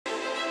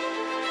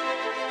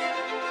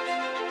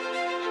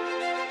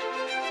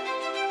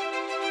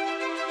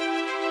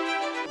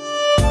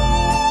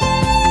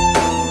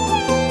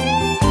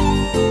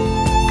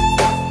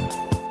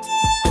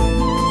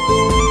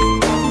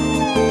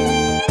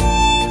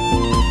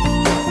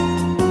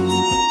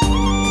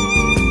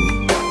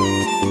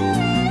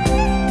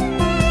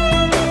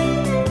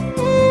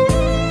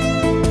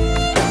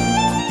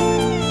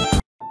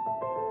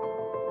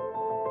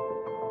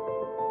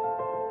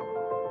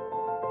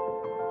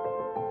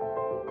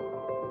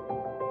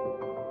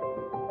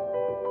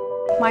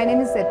My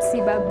name is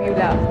Hephzibah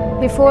Beaulah.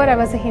 Before I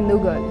was a Hindu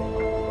girl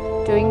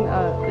doing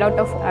a lot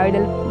of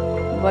idol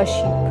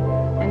worship,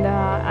 and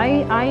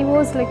I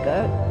was like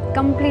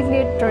completely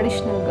a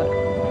traditional girl,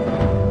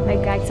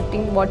 like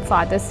accepting what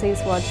father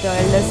says, what the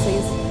elder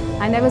says,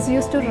 and I was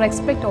used to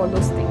respect all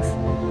those things.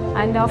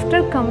 And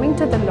after coming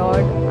to the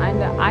Lord,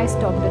 and I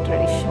stopped the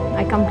tradition.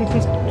 I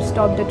completely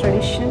stopped the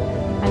tradition,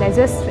 and I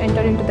just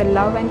entered into the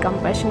love and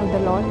compassion of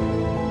the Lord.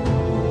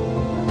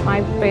 My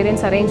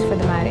parents arranged for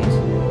the marriage,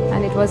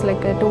 and it was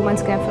like a 2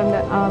 months gap from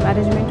the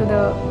arrangement to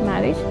the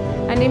marriage.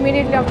 And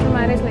immediately after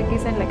marriage, like he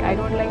said, like I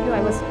don't like you.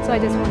 I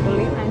just want to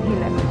leave, and he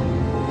left.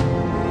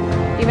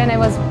 Even I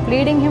was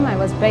pleading him, I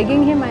was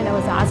begging him, and I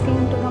was asking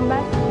him to come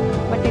back,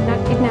 but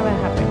it never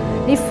happened.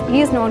 If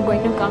he is not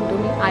going to come to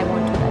me, I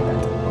want to die.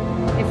 That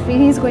if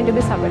he is going to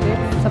be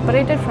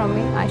separated from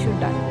me, I should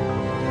die.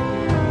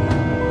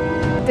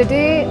 The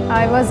day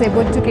I was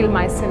about to kill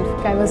myself,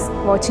 I was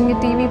watching a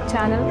TV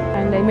channel,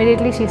 and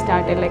immediately she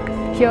started like,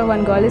 here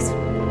one girl is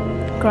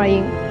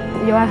crying.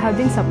 You have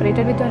been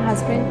separated with your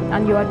husband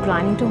and you are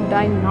planning to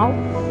die now,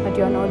 but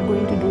you are not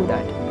going to do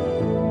that.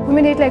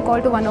 Immediately I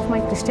called to one of my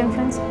Christian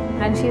friends,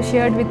 and she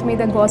shared with me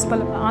the gospel.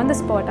 On the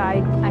spot, I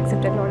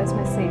accepted Lord as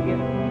my Savior.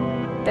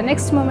 The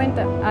next moment,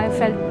 I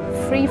felt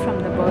free from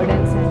the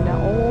burdens and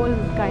all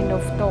kind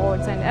of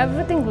thoughts, and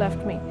everything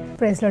left me.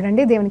 Praise lord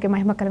అండి. దేవునికి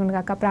మహిమ కలుగును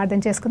గాక. ప్రార్థన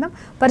చేసుకుందాం.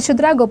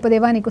 పరిశుద్ధ గొప్ప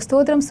దేవా, నీకు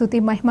స్తోత్రం, స్తుతి,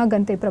 మహిమ,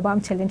 ఘనత, ప్రభావం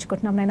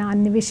చెల్లించుకుంటున్నాం నాయన.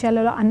 అన్ని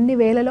విషయాలలో, అన్ని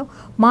వేళలో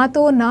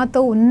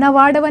నాతో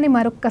ఉన్నవాడవని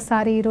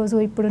మరొక్కసారి ఈరోజు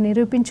ఇప్పుడు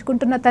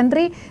నిరూపించుకుంటున్న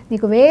తండ్రి,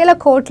 నీకు వేల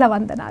కోట్ల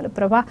వందనాలు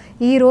ప్రభా.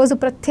 ఈరోజు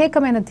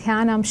ప్రత్యేకమైన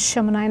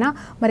ధ్యానాంశం నాయన,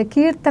 మరి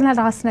కీర్తన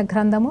రాసిన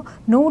గ్రంథము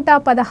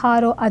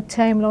 116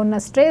 అధ్యాయంలో ఉన్న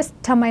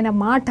శ్రేష్టమైన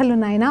మాటలు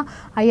నాయన.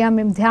 అయ్యా,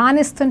 మేము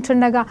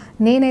ధ్యానిస్తుంటుండగా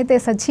నేనైతే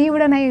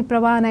సజీవుడనై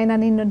ప్రభా నాయన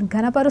నిన్ను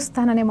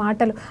ఘనపరుస్తాననే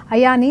మాటలు,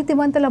 అయ్యా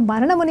నీతిమంతుల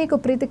మరణము నీకు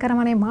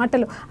ప్రీతికరమనే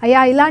మాటలు,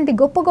 అయ్యా ఇలాంటి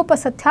గొప్ప గొప్ప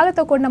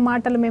సత్యాలతో కూడిన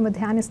మాటలు మేము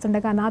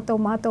ధ్యానిస్తుండగా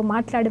మాతో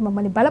మాట్లాడి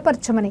మమ్మల్ని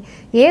బలపరచమని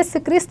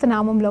యేసుక్రీస్తు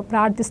నామంలో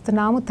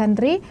ప్రార్థిస్తున్నాము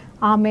తండ్రి.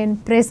 ఆమెన్.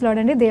 ప్రైజ్ లార్డ్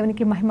అండి.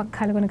 దేవునికి మహిమ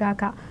కలుగును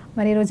గాక.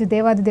 మరి ఈరోజు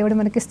దేవాది దేవుడు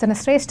మనకిస్తున్న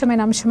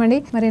శ్రేష్టమైన అంశం అండి.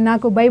 మరి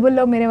నాకు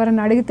బైబిల్లో మీరు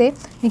ఎవరైనా అడిగితే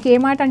నీకు ఏ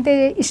మాట అంటే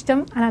ఇష్టం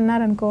అని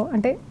అన్నారనుకో,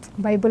 అంటే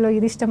బైబిల్లో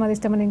ఇది ఇష్టం అది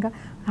ఇష్టం అని, ఇంకా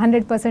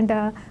 100%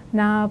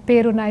 నా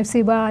పేరు నా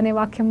హెఫ్జిబా అనే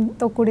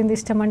వాక్యంతో కూడింది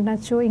ఇష్టం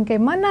అనొచ్చు,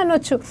 ఇంకేమన్నా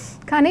అనొచ్చు.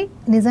 కానీ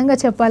నిజంగా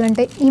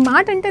చెప్పాలంటే ఈ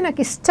మాట అంటే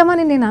నాకు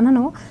ఇష్టమని నేను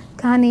అనను,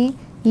 కానీ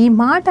ఈ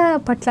మాట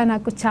పట్ల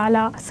నాకు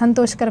చాలా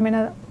సంతోషకరమైన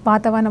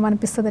వాతావరణం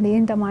అనిపిస్తుందని.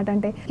 ఏంటి మాట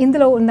అంటే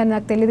ఇందులో ఉందని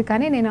నాకు తెలియదు,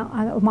 కానీ నేను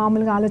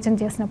మామూలుగా ఆలోచన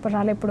చేసినప్పుడు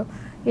రాలేప్పుడు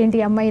ఏంటి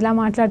అమ్మాయి ఇలా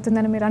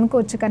మాట్లాడుతుందని మీరు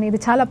అనుకోవచ్చు, కానీ ఇది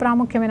చాలా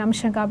ప్రాముఖ్యమైన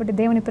అంశం కాబట్టి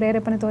దేవుని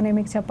ప్రేరేపణతోనే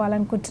మీకు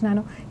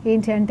చెప్పాలనుకుంటున్నాను.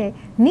 ఏంటి అంటే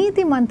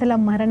నీతిమంతుల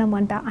మరణం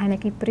అంట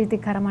ఆయనకి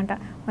ప్రీతికరం అంట.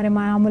 మరి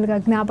మామూలుగా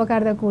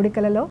జ్ఞాపకార్థ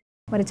కూడికలలో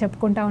మరి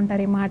చెప్పుకుంటూ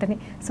ఉంటారు ఈ మాటని.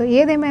 సో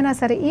ఏదేమైనా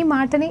సరే ఈ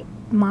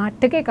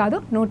మాటకే కాదు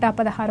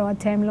 116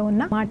 అధ్యాయంలో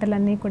ఉన్న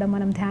మాటలన్నీ కూడా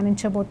మనం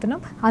ధ్యానించబోతున్నాం.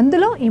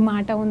 అందులో ఈ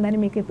మాట ఉందని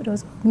మీకు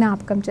ఈరోజు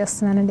జ్ఞాపకం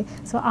చేస్తున్నానండి.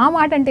 సో ఆ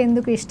మాట అంటే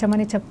ఎందుకు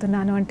ఇష్టమని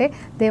చెప్తున్నాను అంటే,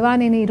 దేవా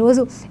నేను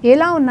ఈరోజు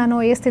ఎలా ఉన్నానో,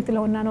 ఏ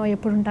స్థితిలో ఉన్నానో,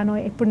 ఎప్పుడు ఉంటానో,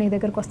 ఎప్పుడు నీ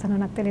దగ్గరకు వస్తానో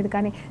నాకు తెలియదు,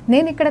 కానీ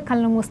నేను ఇక్కడ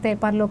కళ్ళు మూస్తే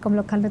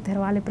పరలోకంలో కళ్ళు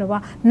తెరవాలి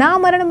ప్రభా. నా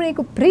మరణం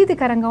నీకు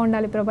ప్రీతికరంగా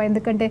ఉండాలి ప్రభా,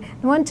 ఎందుకంటే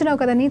నువ్వు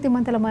అంచున్నావు కదా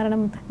నీతిమంతుల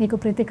మరణం నీకు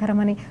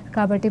ప్రీతికరమని.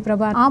 కాబట్టి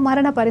ప్రభా ఆ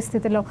మరణ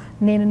పరిస్థితిలో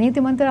నేను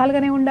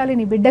నీతిమంతురాలుగానే ఉండాలి,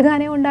 నీ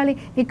బిడ్డగానే ఉండాలి,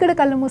 ఇక్కడ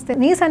కళ్ళు మూస్తే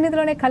నీ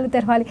సన్నిధిలోనే కళ్ళు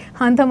తెరవాలి.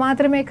 అంత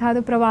మాత్రమే కాదు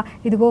ప్రభా,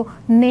 ఇదిగో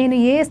నేను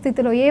ఏ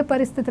స్థితిలో ఏ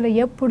పరిస్థితిలో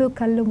ఎప్పుడు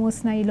కళ్ళు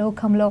మూసిన ఈ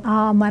లోకంలో ఆ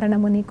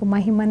మరణము నీకు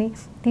మహిమని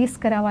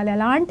తీసుకురావాలి.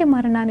 అలాంటి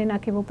మరణాన్ని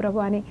నాకు ఇవ్వు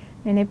ప్రభా అని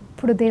నేను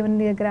ఎప్పుడు దేవుని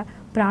దగ్గర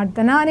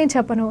ప్రార్థన అని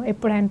చెప్పను,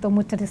 ఎప్పుడు ఆయనతో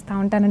ముచ్చటిస్తూ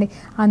ఉంటానండి.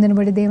 అందుని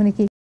బట్టి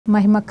దేవునికి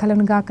మహిమ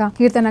కలుగును గాక.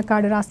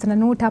 కీర్తనకారుడు రాస్తున్న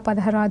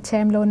 116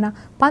 అధ్యాయంలో ఉన్న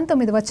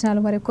 19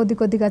 వచనాలు మరి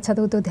కొద్దిగా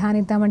చదువుతూ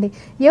ధ్యానిద్దామండి.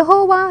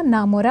 యెహోవా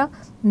నా మొర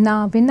నా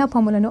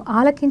విన్నపములను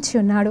ఆలకించి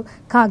ఉన్నాడు,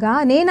 కాగా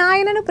నేను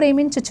ఆయనను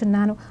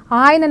ప్రేమించుచున్నాను.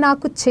 ఆయన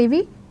నాకు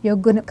చెవి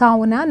యొగ్గును,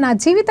 కావున నా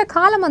జీవిత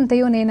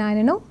కాలమంతయు నేను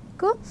ఆయనను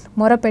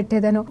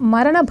మొరపెట్టెదను.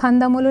 మరణ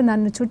బంధములు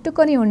నన్ను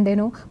చుట్టుకొని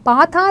ఉండెను,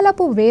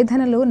 పాతాళపు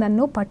వేదనలు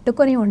నన్ను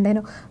పట్టుకొని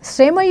ఉండెను,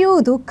 శ్రమయు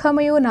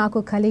దుఃఖమయు నాకు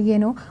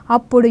కలిగెను.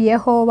 అప్పుడు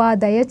యెహోవా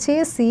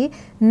దయచేసి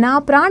నా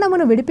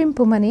ప్రాణమును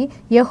విడిపింపుమని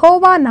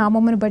యెహోవా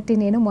నామమును బట్టి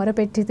నేను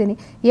మొరపెట్టితిని.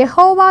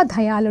 యెహోవా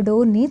దయాళుడు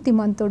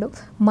నీతిమంతుడు,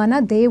 మన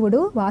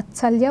దేవుడు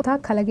వాత్సల్యత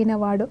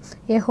కలిగినవాడు.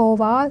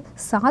 యెహోవా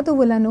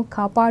సాధువులను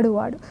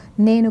కాపాడువాడు.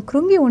 నేను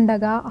కృంగి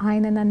ఉండగా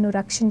ఆయన నన్ను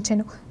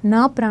రక్షించెను.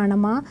 నా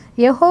ప్రాణమా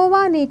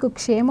యెహోవా నీకు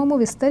క్షేమము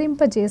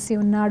విస్తరింపజేసి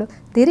ఉన్నాడు,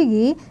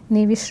 తిరిగి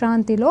నీ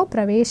విశ్రాంతిలో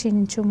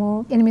ప్రవేశించుము.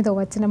 8వ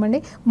వచనమండి.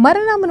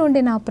 మరణము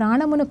నుండి నా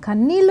ప్రాణమును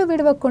కన్నీళ్లు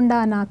విడవకుండా,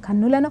 నా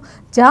కన్నులను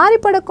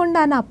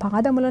జారిపడకుండా నా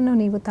పాదములను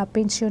నీవు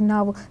తప్పించి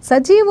ఉన్నావు.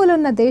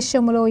 సజీవులున్న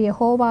దేశములో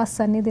యెహోవా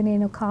సన్నిధి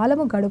నేను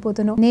కాలము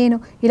గడుపుతును. నేను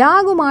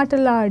ఇలాగు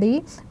మాట్లాడి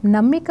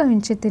నమ్మిక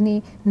ఉంచి తిని,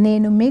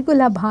 నేను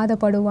మిగుల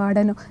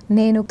బాధపడువాడను.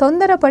 నేను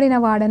తొందరపడిన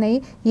వాడనై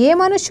ఏ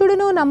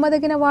మనుష్యుడును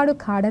నమ్మదగిన వాడు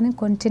కాడని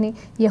కొంటిని.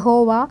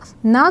 యెహోవా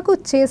నాకు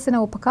చేసిన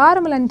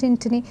ఉపకారములను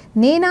రెండింటిని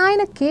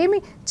నేనాయనకేమి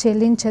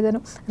చెల్లించెదను.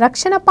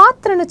 రక్షణ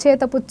పాత్రను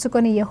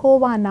చేతపుచ్చుకొని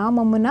యెహోవా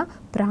నామమున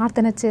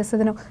ప్రార్థన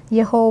చేసేదను.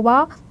 యెహోవా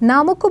నా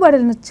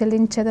మొక్కుబడులను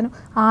చెల్లించెదను.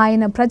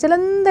 ఆయన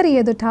ప్రజలందరి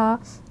ఎదుట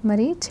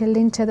మరి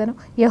చెల్లించెదను.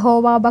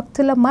 యెహోవా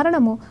భక్తుల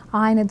మరణము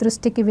ఆయన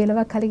దృష్టికి విలువ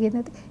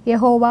కలిగినది.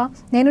 యెహోవా,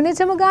 నేను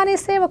నిజముగా నీ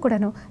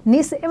సేవకుడను,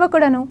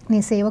 నీ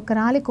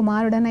సేవకురాలి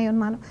కుమారుడనై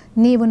ఉన్నాను.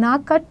 నీవు నా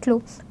కట్లు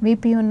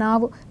విప్పి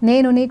ఉన్నావు.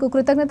 నేను నీకు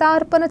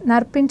కృతజ్ఞతార్పణ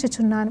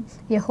నర్పించుచున్నాను.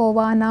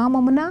 యెహోవా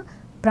నామమున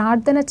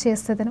ప్రార్థన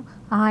చేసేదను.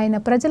 ఆయన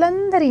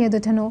ప్రజలందరి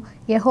ఎదుటను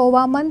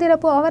యెహోవా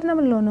మందిరపు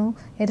ఆవరణంలోను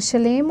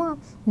యెరూషలేము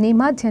నీ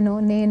మధ్యను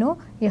నేను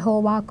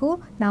యెహోవాకు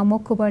నా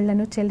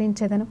మొక్కుబడులను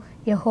చెల్లించెదను.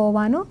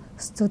 యెహోవాను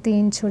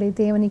స్తుతించుడి.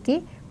 దేవునికి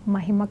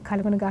మహిమ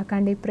కలుగును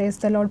గాకండి.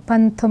 Praise the lord.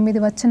 19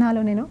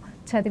 వచనాలు నేను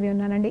చదివి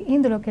ఉన్నానండి.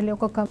 ఇందులోకి వెళ్ళి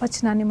ఒక్కొక్క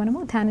వచనాన్ని మనము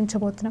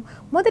ధ్యానించబోతున్నాం.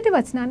 మొదటి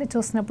వచనాన్ని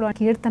చూసినప్పుడు ఆ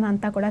కీర్తన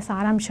అంతా కూడా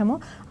సారాంశము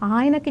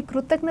ఆయనకి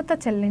కృతజ్ఞత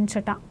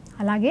చెల్లించట,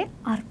 అలాగే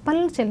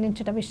అర్పణలు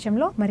చెల్లించట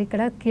విషయంలో మరి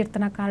ఇక్కడ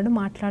కీర్తనకారుడు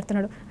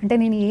మాట్లాడుతున్నాడు. అంటే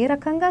నేను ఏ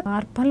రకంగా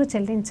అర్పణలు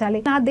చెల్లించాలి,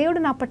 నా దేవుడు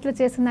నా పట్ల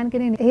చేసిన దానికి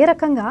నేను ఏ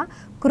రకంగా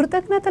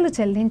కృతజ్ఞతలు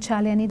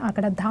చెల్లించాలి అని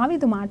అక్కడ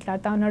దావీదు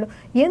మాట్లాడుతూ ఉన్నాడు.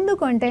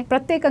 ఎందుకు అంటే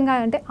ప్రత్యేకంగా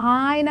అంటే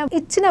ఆయన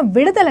ఇచ్చిన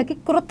విడుదలకి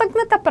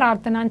కృతజ్ఞత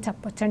ప్రార్థన అని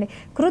చెప్పొచ్చండి.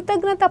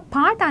 కృతజ్ఞత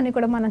పాట అని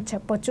కూడా మనం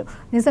చెప్పొచ్చు.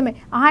 నిజమే,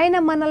 ఆయన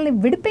మనల్ని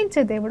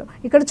విడిపించే దేవుడు.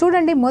 ఇక్కడ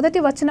చూడండి,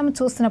 మొదటి వచనం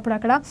చూసినప్పుడు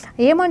అక్కడ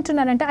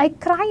ఏమంటున్నారంటే ఐ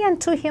క్రై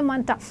అంటు హిమ్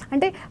అంట.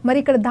 అంటే మరి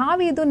ఇక్కడ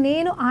దావీదు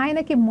నేను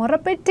ఆయనకి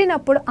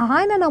మొరపెట్టినప్పుడు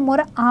ఆయన నా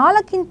మొర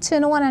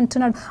ఆలకించెను అని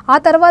అంటున్నాడు. ఆ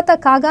తర్వాత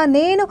కాగా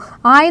నేను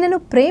ఆయనను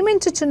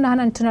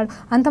ప్రేమించుచున్నాను అంటున్నాడు.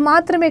 అంత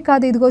మాత్రమే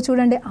కాదు, ఇదిగో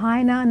చూడండి,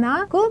 ఆయన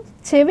నాకు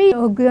చెవి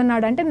ఒగ్గి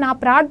ఉన్నాడు. అంటే నా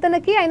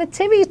ప్రార్థనకి ఆయన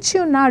చెవి ఇచ్చి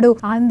ఉన్నాడు.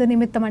 అందు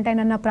నిమిత్తం అంటే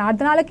ఆయన నా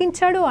ప్రార్థన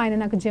ఆలకించాడు, ఆయన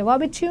నాకు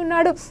జవాబు ఇచ్చి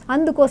ఉన్నాడు.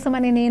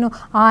 అందుకోసమని నేను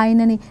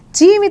ఆయనని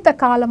జీవిత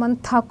కాలం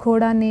అంతా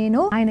కూడా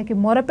నేను ఆయనకి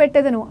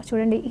మొరపెట్టేదను.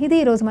 చూడండి, ఇది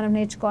ఈరోజు మనం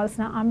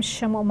నేర్చుకోవాల్సిన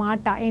అంశము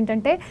మాట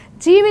ఏంటంటే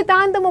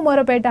జీవితాంతము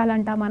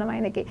మొరపెట్టాలంట మనం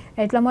ఆయనకి.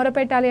 ఎట్లా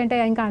మొరపెట్టాలి అంటే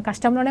ఇంకా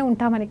కష్టంలోనే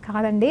ఉంటామని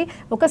కాదండి.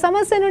 ఒక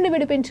సమస్య నుండి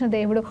విడిపించిన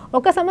దేవుడు,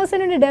 ఒక సమస్య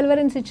నుండి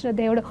డెలివరెన్స్ ఇచ్చిన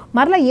దేవుడు,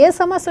 మరలా ఏ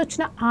సమస్య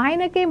వచ్చినా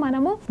ఆయనకే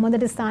మనము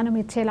మొదటి స్థానం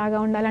ఇచ్చేలాగా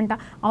ఉండాలంట.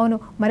 అవును,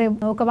 మరి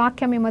ఒక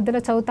వాక్యం ఈ మధ్యలో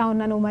చదువుతా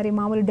ఉన్నాను. మరి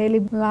మామూలు డైలీ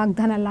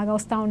వాగ్దానాలు లాగా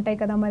వస్తూ ఉంటాయి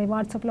కదా, మరి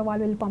వాట్సాప్లో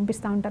వాళ్ళు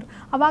పంపిస్తూ ఉంటారు.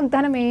 ఆ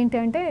వాగ్దానం ఏంటి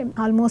అంటే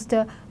ఆల్మోస్ట్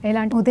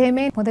ఎలాంటి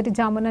ఉదయమే మొదటి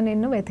జామున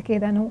నిన్ను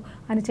వెతికేదను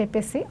అని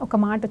చెప్పేసి ఒక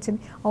మాట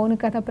వచ్చింది. అవును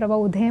కదా ప్రభా,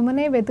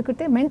 ఉదయమనే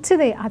వెతుకుతే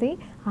మంచిదే, అది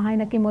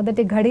ఆయనకి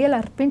మొదటి గడియలు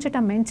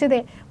అర్పించటం మంచిదే.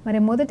 మరి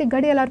మొదటి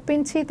గడియలు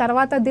అర్పించి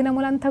తర్వాత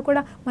దినములంతా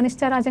కూడా మన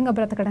ఇష్టరాజ్యంగా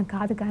బ్రతకడం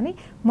కాదు, కానీ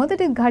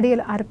మొదటి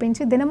గడియలు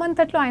అర్పించి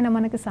దినమంతట్లో ఆయన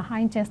మనకి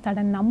సహాయం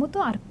చేస్తాడని నమ్ముతూ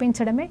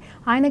అర్పించడమే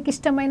ఆయనకి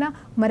ఇష్టమైన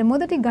మరి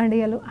మొదటి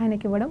గడియలు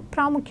ఆయనకి ఇవ్వడం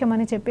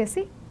ప్రాముఖ్యమని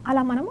చెప్పేసి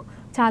అలా మనము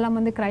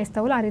చాలామంది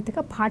క్రైస్తవులు ఆ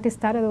రీతిగా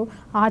పాటిస్తారు. అది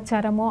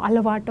ఆచారమో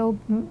అలవాటో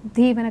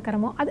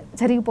దీవెనకరమో అది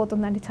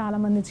జరిగిపోతుందండి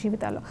చాలామంది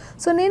జీవితాల్లో.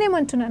 సో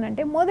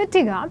నేనేమంటున్నానంటే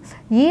మొదటిగా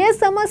ఏ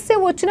సమస్య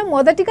వచ్చినా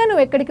మొదటిగా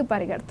నువ్వు ఎక్కడికి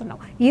పరిగెడుతున్నావు?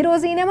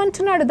 ఈరోజు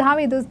ఈయనేమంటున్నాడు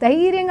దావీదు,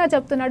 ధైర్యంగా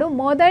చెప్తున్నాడు,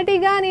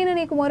 మొదటిగా నేను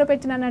నీకు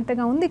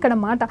మొరపెట్టినట్టుగా ఉంది ఇక్కడ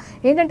మాట.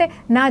 ఏంటంటే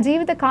నా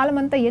జీవిత కాలం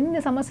అంతా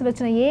ఎన్ని సమస్యలు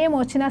వచ్చినా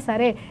ఏమొచ్చినా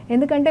సరే,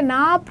 ఎందుకంటే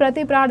నా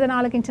ప్రతి ప్రార్థన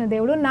ఆలకించిన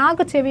దేవుడు,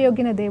 నాకు చెవి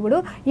యొగ్గిన దేవుడు,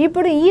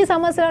 ఇప్పుడు ఈ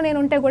సమస్యలో నేను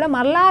ఉంటే కూడా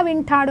మరలా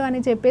వింటాడు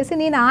అని చెప్పేసి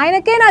నేను ఆయనకే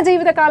నా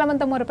జీవిత కాలం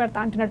అంతా మొరపెడతా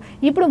అంటున్నాడు.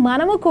 ఇప్పుడు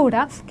మనము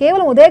కూడా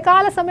కేవలం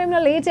ఉదయకాల సమయంలో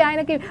లేచి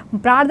ఆయనకి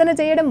ప్రార్థన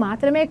చేయడం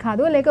మాత్రమే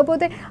కాదు,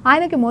 లేకపోతే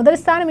ఆయనకి మొదటి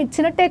స్థానం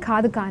ఇచ్చినట్టే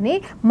కాదు, కానీ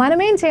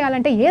మనమేం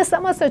చేయాలంటే ఏ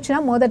సమస్య వచ్చినా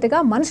మొదటిగా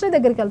మనుషుల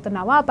దగ్గరికి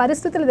వెళ్తున్నావా,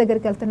 పరిస్థితుల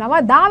దగ్గరికి వెళ్తున్నావా,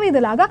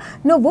 దావీదులాగా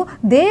నువ్వు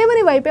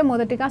దేవుని వైపే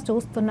మొదటిగా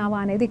చూస్తున్నావా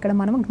అనేది ఇక్కడ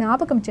మనం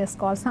జ్ఞాపకం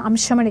చేసుకోవాల్సిన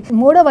అంశమని.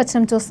 3వ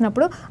వచనం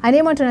చూసినప్పుడు ఆయన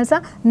ఏమంటున్నా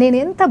సార్, నేను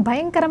ఎంత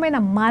భయంకరమైన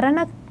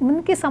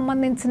మరణంకి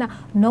సంబంధించిన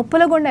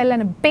నొప్పుల గుండా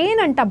వెళ్ళాను,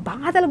 పెయిన్ అంట,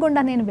 బాధల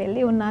గుండా నేను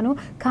వెళ్ళి ఉన్నాను,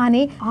 కానీ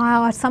ఆ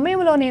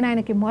సమయంలో నేను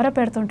ఆయనకి మొర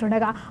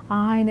పెడుతుంటుండగా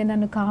ఆయన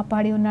నన్ను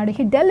కాపాడి ఉన్నాడు.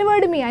 హీ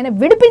డెలివర్డ్ మీ, ఆయన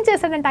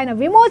విడిపించేశాడంట. ఆయన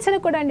విమోచన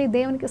కూడా అండి,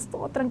 దేవునికి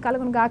స్తోత్రం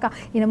కలుగును గాక.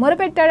 ఈయన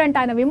మొరపెట్టాడంట,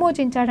 ఆయన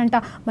విమోచించాడంట.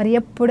 మరి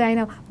ఎప్పుడు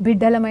ఆయన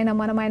బిడ్డలమైన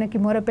మనం ఆయనకి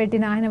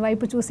మొరపెట్టిన ఆయన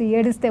వైపు చూసి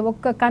ఏడిస్తే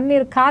ఒక్క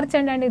కన్నీరు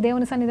కార్చండి అండి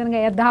దేవుని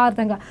సన్నిధానంగా,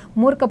 యథార్థంగా.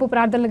 మూర్ఖపు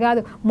ప్రార్థనలు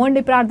కాదు,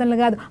 మొండి ప్రార్థనలు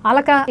కాదు,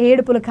 అలక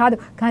ఏడుపులు కాదు,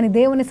 కానీ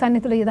దేవుని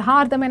సన్నిధిలో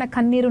యథార్థమైన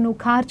కన్నీరు నువ్వు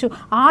కార్చు.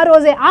 ఆ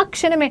రోజే ఆ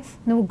క్షణమే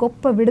నువ్వు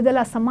గొప్ప విడుదల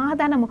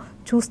సమాధానము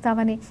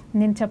చూస్తావని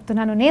నేను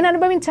చెప్తున్నాను. నేను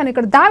అనుభవించాను,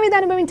 ఇక్కడ దావీదు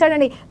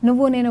అనుభవించాడండి,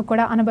 నువ్వు నేను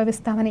కూడా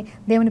అనుభవిస్తామని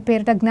దేవుని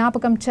పేరిట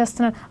జ్ఞాపకం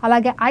చేస్తున్నాను.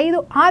 అలాగే 5,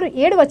 6,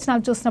 7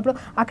 వచనాలు చూసినప్పుడు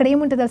అక్కడ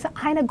ఏముంటుంది తెలుసా,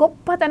 ఆయన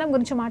గొప్పతనం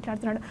గురించి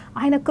మాట్లాడుతున్నాడు.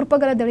 ఆయన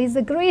కృపగల దేవుడు, is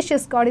the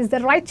gracious God, is the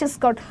righteous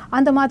God.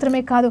 అంత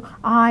మాత్రమే కాదు,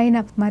 ఆయన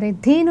మరి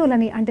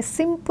దీనులని అంటే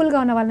సింపుల్గా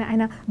ఉన్న వాళ్ళని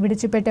ఆయన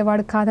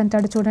విడిచిపెట్టేవాడు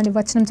కాదంటాడు. చూడండి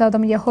వచనం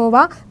చదువుతాం.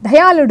 యెహోవా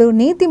దయాళుడు,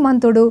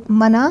 నీతిమంతుడు,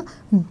 మన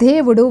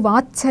దేవుడు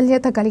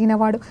వాత్సల్యత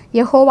కలిగినవాడు.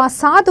 యెహోవా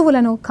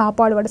సాధువులను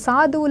కాపాడువాడు.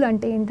 సాధువులు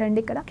అంటే ఏంటండి,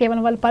 ఇక్కడ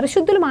కేవలం వాళ్ళు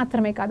పరిశుద్ధులు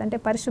మాత్రమే కాదంటే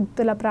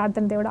పరిశుద్ధుల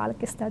ప్రార్థన దేవుడు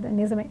ఆలకిస్తాడు.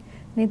 నిజమే,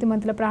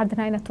 నీతిమంతుల ప్రార్థన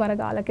ఆయన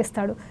త్వరగా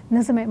ఆలకిస్తాడు.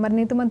 నిజమే, మరి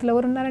నీతిమంతులు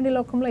ఎవరు ఉన్నారండి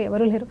లోకంలో?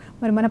 ఎవరు లేరు.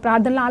 మరి మన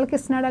ప్రార్థనలు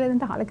ఆలకిస్తున్నాడా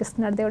లేదంటే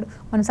ఆలకిస్తున్నాడు దేవుడు.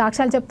 మనం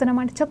సాక్ష్యాలు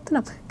చెప్తున్నామంటే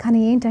చెప్తున్నాం,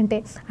 కానీ ఏంటంటే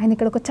ఆయన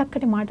ఇక్కడ ఒక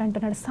చక్కటి మాట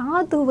అంటున్నాడు,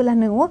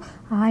 సాధువులను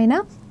ఆయన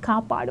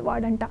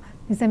కాపాడువాడంట.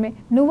 నిజమే,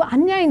 నువ్వు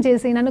అన్యాయం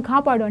చేసి నన్ను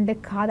కాపాడు అంటే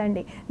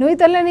కాదండి. నువ్వు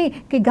ఇతరులని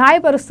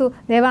గాయపరుస్తూ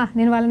దేవా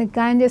నేను వాళ్ళని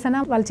గాయం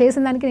చేశానా, వాళ్ళు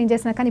చేసిన దానికి నేను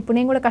చేసినా, కానీ ఇప్పుడు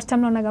నేను కూడా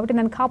కష్టంలో ఉన్నా కాబట్టి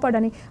నన్ను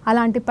కాపాడని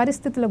అలాంటి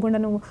పరిస్థితుల్లో కూడా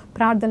నువ్వు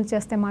ప్రార్థనలు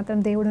చేస్తే మాత్రం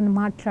దేవుడిని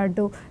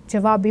మాట్లాడు,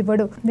 జవాబు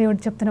ఇవ్వడు. దేవుడు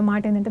చెప్తున్న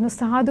మాట ఏంటంటే నువ్వు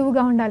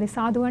సాధువుగా ఉండాలి.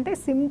 సాధువు అంటే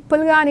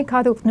సింపుల్గా అని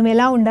కాదు. నువ్వు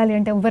ఎలా ఉండాలి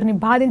అంటే ఎవరిని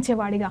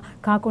బాధించేవాడిగా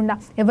కాకుండా,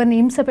 ఎవరిని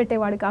హింస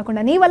పెట్టేవాడు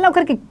కాకుండా, నీ వల్ల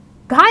ఒకరికి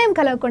గాయం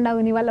కలగకుండా,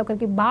 నీ వల్ల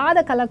ఒకరికి బాధ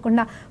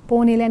కలగకుండా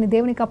పోనీలే అని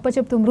దేవునికి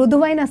అప్పచెప్తూ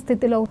మృదువైన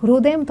స్థితిలో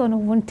హృదయంతో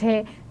నువ్వు ఉంటే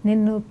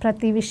నిన్ను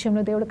ప్రతి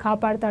విషయంలో దేవుడు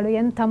కాపాడుతాడు.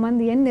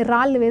 ఎంతమంది ఎన్ని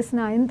రాళ్ళు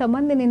వేసినా,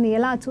 ఎంతమంది నిన్ను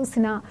ఎలా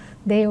చూసినా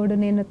దేవుడు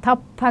నిన్ను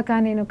తప్పక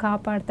నేను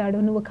కాపాడుతాడు.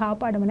 నువ్వు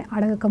కాపాడమని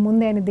అడగక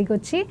ముందే ఆయన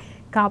దిగొచ్చి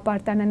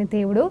కాపాడుతానని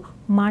దేవుడు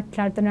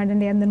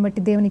మాట్లాడుతున్నాడండి. అందుని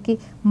బట్టి దేవునికి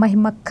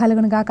మహిమ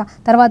కలుగును గాక.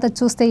 తర్వాత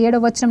చూస్తే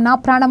 7వ వచనం, నా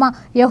ప్రాణమా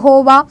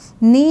యెహోవా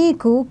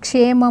నీకు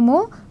క్షేమము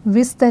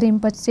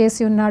విస్తరింప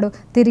చేసి ఉన్నాడు,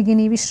 తిరిగి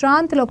నీ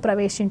విశ్రాంతిలో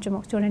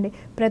ప్రవేశించుము. చూడండి,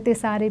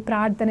 ప్రతిసారి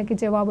ప్రార్థనకి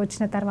జవాబు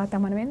వచ్చిన తర్వాత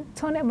మనం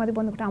ఎంతో నెమ్మది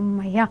పొందుకుంటాం.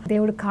 అమ్మయ్య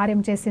దేవుడు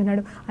కార్యం చేసి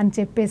ఉన్నాడు అని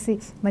చెప్పేసి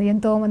మరి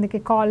ఎంతో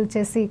మందికి కాల్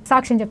చేసి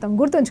సాక్ష్యం చెప్తాం.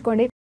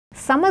 గుర్తుంచుకోండి,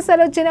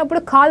 సమస్యలు వచ్చినప్పుడు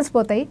కాల్స్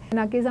పోతాయి.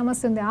 నాకు ఈ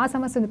సమస్య ఉంది, ఆ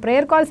సమస్య ఉంది.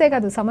 ప్రేయర్ కాల్సే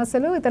కాదు,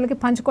 సమస్యలు ఇతరులకి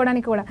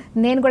పంచుకోవడానికి కూడా.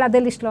 నేను కూడా అదే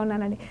లిస్ట్లో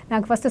ఉన్నానండి.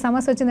 నాకు ఫస్ట్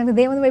సమస్య వచ్చిందంటే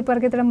దేవుని వైపు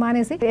పరిగెత్తడం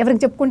మానేసి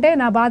ఎవరికి చెప్పుకుంటే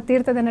నా బాధ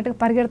తీరుతుంది అన్నట్టుగా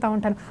పరిగెడతా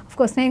ఉంటాను.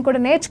 అఫ్కోర్స్ నేను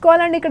కూడా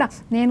నేర్చుకోవాలండి. ఇక్కడ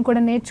నేను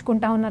కూడా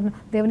నేర్చుకుంటా ఉన్నాను.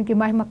 దేవునికి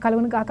మహిమ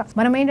కలుగును గాక.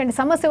 మనం ఏంటంటే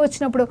సమస్య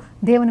వచ్చినప్పుడు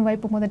దేవుని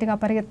వైపు మొదటిగా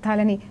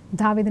పరిగెత్తాలని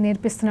దావీదు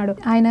నేర్పిస్తున్నాడు.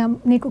 ఆయన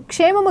నీకు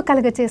క్షేమము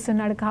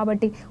కలుగచేస్తున్నాడు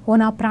కాబట్టి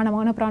ఓ నా ప్రాణం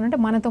అంటే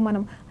మనతో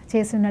మనం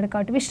చేసి ఉన్నాడు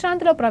కాబట్టి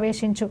విశ్రాంతిలో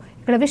ప్రవేశించు.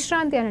 ఇక్కడ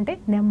విశ్రాంతి అని అంటే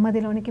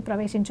నెమ్మదిలోనికి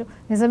ప్రవేశించు.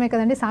 నిజమే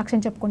కదండి, సాక్ష్యం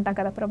చెప్పుకుంటాం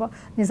కదా ప్రభా,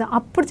 నిజం.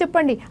 అప్పుడు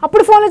చెప్పండి,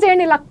 అప్పుడు ఫోన్లు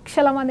చేయండి.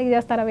 లక్షల మందికి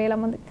చేస్తారా, వేల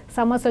మంది.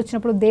 సమస్య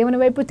వచ్చినప్పుడు దేవుని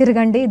వైపు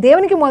తిరగండి.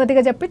 దేవునికి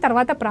మొదటిగా చెప్పి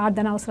తర్వాత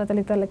ప్రార్థన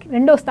అవసరతలు ఇతరులకి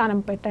రెండో స్థానం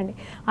పెట్టండి.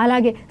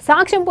 అలాగే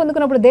సాక్ష్యం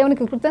పొందుకున్నప్పుడు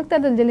దేవునికి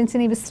కృతజ్ఞతలు చెల్లించి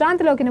నీ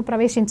విశ్రాంతిలోకి నువ్వు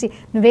ప్రవేశించి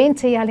నువ్వేం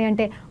చేయాలి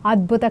అంటే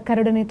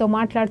అద్భుతకరుడు నీతో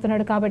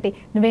మాట్లాడుతున్నాడు కాబట్టి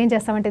నువ్వేం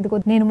చేస్తావంటే,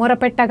 ఇదిగో నేను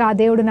మొరపెట్టగా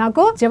దేవుడు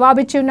నాకు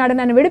జవాబిచ్చి ఉన్నాడు,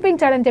 నన్ను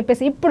విడిపించాడని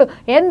చెప్పేసి ఇప్పుడు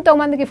ఎంతో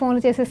మందికి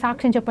ఫోన్లు చేసి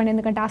సాక్ష్యం చెప్పండి.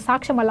 ఎందుకంటే ఆ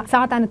సాక్ష్యం వల్ల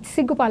సాతాను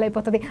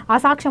సిగ్గుపాలైపోతుంది. ఆ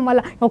సాక్ష్యం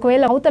వల్ల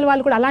ఒకవేళ అవతల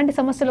వాళ్ళు కూడా అలాంటి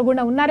సమస్యలు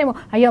కూడా ఉన్నారేమో,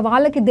 అయ్యో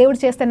వాళ్ళకి దేవుడు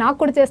చేస్తే నాకు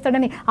కూడా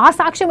చేస్తాడని ఆ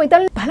సాక్ష్యం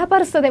ఇతరులను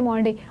బలపరుస్తుందేమో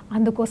అండి.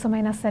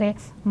 అందుకోసమైనా సరే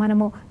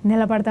మనము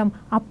నిలబడదాం.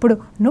 అప్పుడు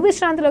నువ్వు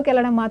విశ్రాంతిలోకి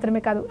వెళ్ళడం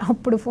మాత్రమే కాదు,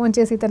 అప్పుడు ఫోన్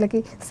చేసి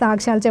ఇతరులకి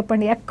సాక్ష్యాలు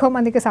చెప్పండి. ఎక్కువ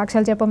మందికి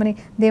సాక్ష్యాలు చెప్పమని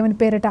దేవుని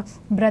పేరిట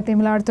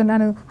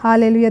బ్రతిమలాడుతున్నాను.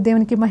 హల్లెలూయా,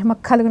 దేవునికి మహిమ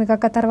కలుగును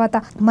గాక. తర్వాత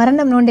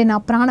మరణం నుండి నా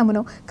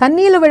ప్రాణమును,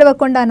 కన్నీళ్లు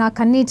విడవకుండా నా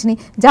కన్నీటిని,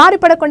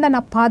 జారిపడకుండా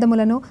నా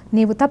పాదములను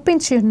నీవు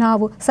తప్పించి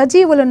ఉన్నావు.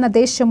 సజీవులున్న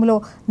దేశంలో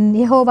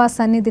యెహోవా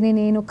సన్నిధిని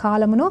నేను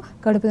కాలమును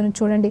గడుపుదును.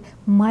 చూడండి,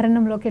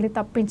 మరణంలోకి వెళ్ళి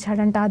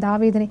తప్పించాడంట ఆ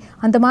దావీదుని.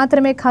 అంత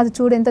మాత్రమే కాదు,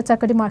 చూడు ఎంత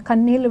చక్కటి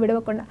కన్నీళ్లు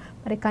విడవకుండా.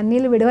 మరి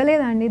కన్నీళ్లు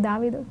విడవలేదా అండి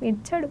దావీదు?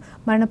 ఇచ్చాడు.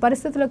 మరణ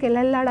పరిస్థితుల్లోకి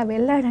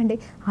వెళ్ళాడండి.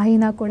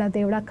 అయినా కూడా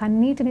దేవుడు ఆ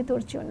కన్నీటిని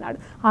తుడిచి ఉన్నాడు.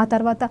 ఆ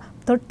తర్వాత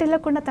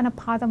తొట్టిల్లకుండా తన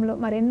పాదంలో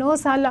మరి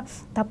ఎన్నోసార్లు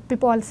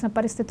తప్పిపోవాల్సిన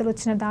పరిస్థితులు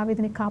వచ్చిన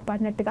దావీదుని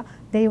కాపాడినట్టుగా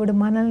దేవుడు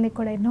మనల్ని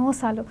కూడా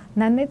ఎన్నోసార్లు,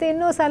 నన్నైతే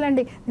ఎన్నోసార్లు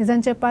అండి నిజం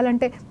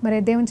చెప్పాలంటే, మరి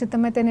దేవుని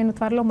చిత్తమైతే నేను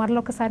త్వరలో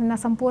మరొకసారి నా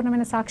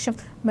సంపూర్ణమైన సాక్ష్యం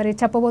మరి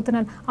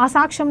చెప్పబోతున్నాను. ఆ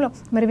సాక్ష్యంలో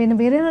మరి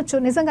వినొచ్చు,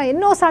 నిజంగా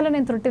ఎన్నోసార్లు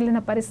నేను త్రొట్టిల్లిన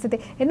పరిస్థితి,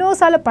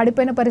 ఎన్నోసార్లు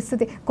పడిపోయిన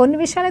పరిస్థితి, కొన్ని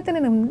విషయాలైతే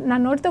నేను నా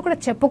నోటితో కూడా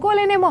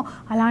చెప్పుకోలేనేమో.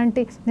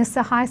 అలాంటి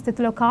నిస్సహాయ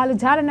స్థితిలో కాలు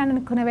జారనని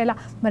అనుకునే వేళ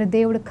మరి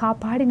దేవుడు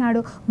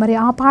కాపాడినాడు. మరి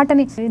ఆ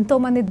పాటని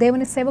ఎంతోమంది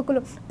దేవుని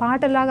సేవకులు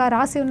పాటలాగా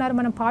రాసి ఉన్నారు,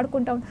 మనం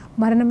పాడుకుంటాం.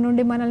 మరణం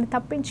నుండి మనల్ని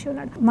తప్పించి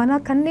ఉన్నాడు, మన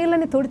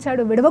కన్నీళ్ళని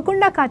తుడిచాడు,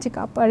 విడవకుండా కాచి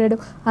కాపాడాడు.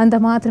 అంత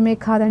మాత్రమే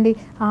కాదండి,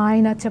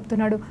 ఆయన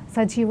చెప్తున్నాడు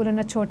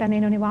సజీవులున్న చోట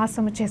నేను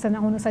నివాసం చేశాను.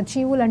 అవును,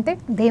 సజీవులు అంటే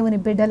దేవుని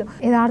బిడ్డలు,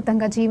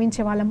 యథార్థంగా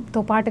జీవించే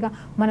వాళ్ళతో పాటుగా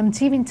మనం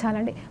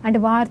జీవించాలండి. అంటే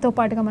వారితో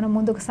పాటుగా మనం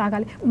ముందుకు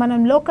సాగాలి. మనం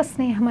లోక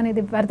స్నేహం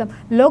అనేది వ్యర్థం,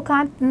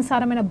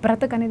 లోకానుసారమైన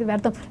బ్రతక అనేది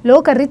వ్యర్థం.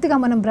 లోకరీతిగా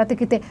మనం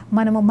బ్రతికితే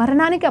మనము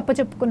మరణానికి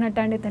అప్పచెప్పుకున్నట్టు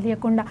అండి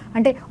తెలియకుండా.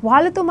 అంటే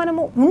వాళ్ళతో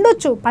మనము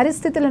ఉండొచ్చు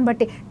పరిస్థితులను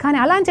బట్టి, కానీ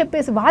అలా అని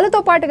చెప్పేసి వాళ్ళతో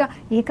పాటుగా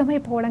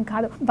ఏకమైపోవడం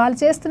కాదు. వాళ్ళు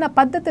చేస్తున్న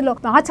పద్ధతిలో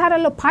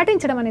ఆచారాల్లో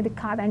పాటించడం అనేది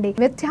కాదండి.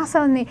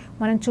 వ్యత్యాసాన్ని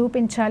మనం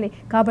చూపించాలి.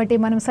 కాబట్టి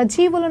మనం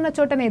సజీవులు ఉన్న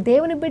చోటనే,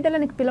 దేవుని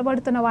బిడ్డలని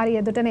పిలబడుతున్న వారి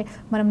ఎదుటనే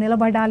మనం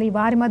నిలబడాలి,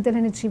 వారి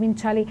మధ్యలోనే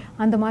జీవించాలి.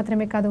 అందు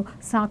మాత్రమే కాదు,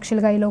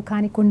 సాక్షులుగా ఈ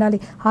లోకానికి ఉండాలి.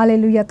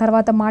 హల్లెలూయా.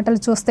 తర్వాత మాటలు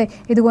చూస్తే,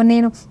 ఇదిగో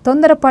నేను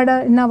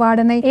తొందరపడిన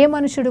వాడనై ఏ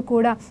మనుషుడు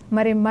కూడా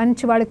మరి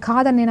మంచివాడు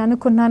కాదని నేను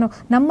అనుకున్నాను,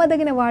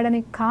 నమ్మదగిన వాడని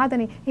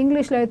కాదని.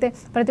 ఇంగ్లీష్లో అయితే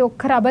ప్రతి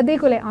ఒక్కరు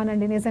అబద్ధీకులే.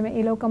 అవునండి, నిజమే.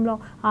 ఈ లోకంలో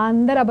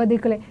అందరు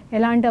అబద్ధీకులే.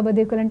 ఎలాంటి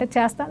అబద్ధీకులు అంటే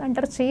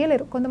చేస్తానంటారు,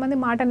 చేయలేరు. కొంతమంది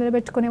మాట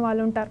నిలబెట్టుకునే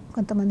వాళ్ళు ఉంటారు,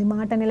 కొంతమంది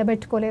మాట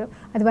నిలబెట్టుకోలేరు.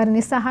 అది వారి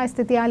నిస్సహాయ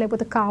స్థితియా,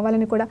 లేకపోతే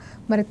కావాలని కూడా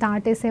మరి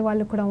తాటేసే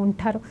వాళ్ళు కూడా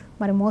ఉంటారు,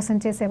 మరి మోసం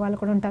చేసే వాళ్ళు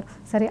కూడా ఉంటారు.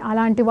 సరే,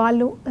 అలాంటి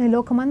వాళ్ళు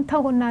లోకమంతా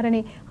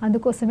ఉన్నారని,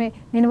 అందుకోసమే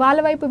నేను వాళ్ళ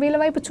వైపు వీళ్ళ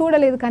వైపు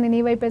చూడలేదు, కానీ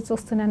నీ వైపే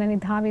చూస్తున్నానని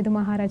దావీదు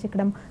మహారాజు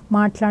ఇక్కడ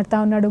మాట్లాడుతూ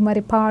ఉన్నాడు.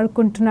 మరి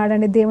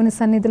పాడుకుంటున్నాడండి దేవుని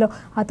సన్నిధిలో.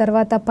 ఆ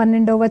తర్వాత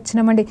 12వ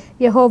వచనమండి,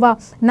 యెహోవా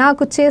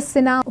నాకు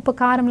చేసిన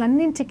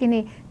ఉపకారములన్నింటికి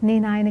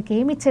నేను ఆయనకి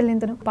ఏమి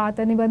చెల్లింతును. పాత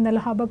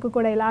నిబంధనలు హబక్కు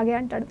కూడా ఇలాగే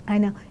అంటాడు.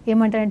 ఆయన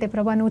ఏమంటాడంటే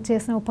ప్రభా నువ్వు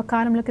చేసిన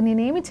ఉపకారములకు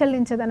నేనేమి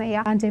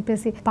చెల్లించదనయ్యా అని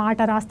చెప్పేసి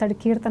పాట రాస్తాడు,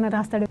 కీర్తన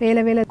రాస్తాడు. వేల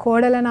వేల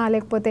కోడలనా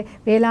లేకపోతే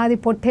వేలాది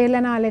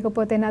పొట్టేళ్లనా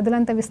లేకపోతే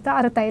నదులంత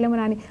విస్తార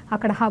తైలమునా అని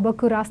అక్కడ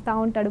హబక్కు రాస్తా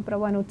ఉంటాడు.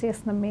 ప్రభా నువ్వు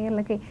చేసిన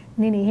మేళ్ళకి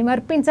నేను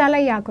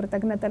ఏమర్పించాలయ్యా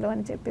కృతజ్ఞతలు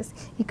అని చెప్పేసి.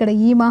 ఇక్కడ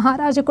ఈ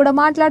మహారాజు కూడా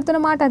మాట్లాడుతున్న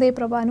మాట అదే,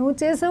 ప్రభా నువ్వు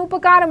చేసిన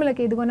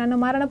ఉపకారములకి ఇదిగో నన్ను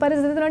మరణ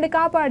పరిస్థితి నుండి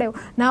కాపాడావు,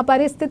 నా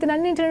పరిస్థితిని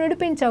అన్నింటిని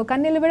విడిపించావు,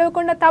 కన్నీళ్ళు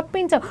విడవకుండా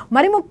తప్పించావు.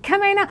 మరి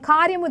ముఖ్యమైన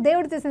కార్యము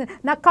దేవుడు చేసింది,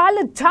 నా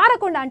కాళ్ళు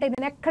జారకుండా అంటే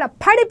నేను ఎక్కడ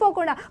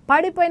పడిపోకుండా,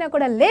 పడిపోయినా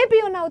కూడా లేపి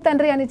ఉన్నావు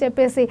తండ్రి అని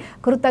చెప్పేసి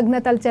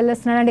కృతజ్ఞతలు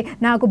చెల్లిస్తున్నానండి.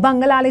 నాకు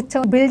బంగళాలు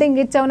ఇచ్చావు, బిల్డింగ్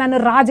ఇచ్చావు, నన్ను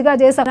రాజుగా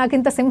చేసావు, నాకు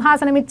ఇంత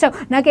సింహాసనం ఇచ్చావు,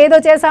 నాకేదో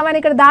చేసావని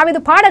ఇక్కడ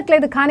దావీదు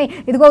పాడట్లేదు, కానీ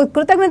ఇదిగో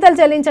కృతజ్ఞతలు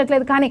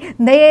చెల్లించట్లేదు. కానీ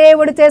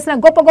దేవుడు చేసిన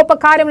గొప్ప గొప్ప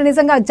కార్యములు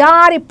నిజంగా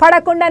జారి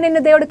పడకుండా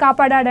నిన్ను దేవుడు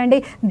కాపాడాడండి.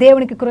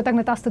 దేవునికి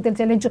కృతజ్ఞతాస్తుతులు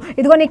చెల్లించు.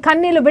 ఇదిగో నీ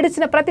కన్నీళ్లు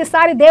విడిచిన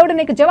ప్రతిసారి దేవుడు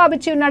నీకు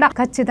జవాబిచ్చి ఉన్నాడా?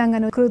 ఖచ్చితంగా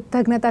నువ్వు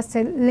కృతజ్ఞత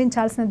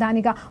చెల్లించాల్సిన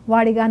దానిగా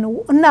వాడిగా నువ్వు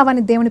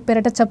ఉన్నావని దేవుని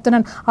పేరట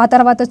చెప్తున్నాను. ఆ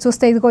తర్వాత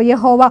చూస్తే ఇదిగో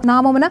యెహోవా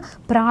నామమున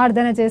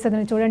ప్రార్థన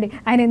చేసేదని చూడండి.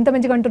 ఆయన ఎంత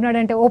మంచిగా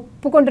అంటున్నాడంటే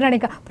ఒప్పుకుంటున్నాడు.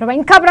 ఇంకా ప్రభా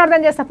ఇంకా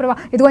ప్రార్థన చేస్తా ప్రభా,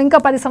 ఇదిగో ఇంకా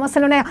 10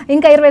 సమస్యలు ఉన్నాయా,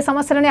 ఇంకా 20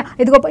 సమస్యలు ఉన్నాయా,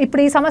 ఇదిగో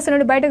ఇప్పుడు ఈ సమస్య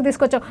నుండి బయటకు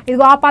తీసుకొచ్చావు,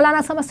 ఇదిగో ఆ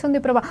పలానా సమస్య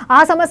ఉంది ప్రభా, ఆ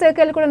సమస్యకి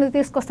వెళ్ళి కూడా నువ్వు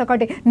తీసుకొస్తావు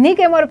కాబట్టి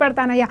నీకే మొర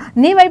పెడతానయ్యా,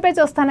 నీ వైపే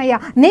చూస్తానయ్యా,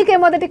 నీకే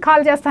మొదటి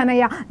కాల్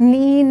చేస్తానయ్యా,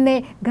 నీనే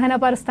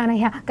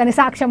ఘనపరుస్తానయ్యా, కానీ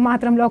సాక్ష్యం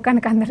మాత్రం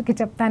లోకానికి అందరికీ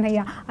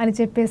చెప్తానయ్యా అని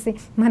చెప్పేసి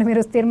మనం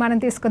ఈరోజు తీర్మానం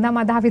తీసుకుందాం.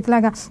 ఆ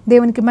దావీదులాగా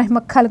దేవునికి మహిమ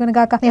కలుగును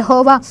గాక.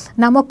 యెహోవా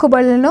నా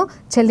మొక్కుబడులను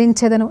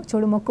చెల్లించేదను.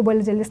 చూడు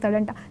మొక్కుబడులు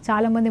చెల్లిస్తాడంట.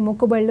 చాలా మంది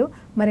మొక్కుబడులు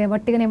మరి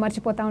వట్టిగానే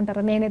మర్చిపోతూ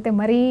ఉంటారు. నేనైతే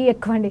మరీ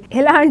ఎక్కువ అండి.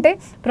 ఎలా అంటే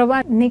ప్రభా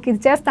నీకు ఇది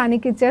చేస్తా,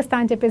 నీకు ఇది చేస్తా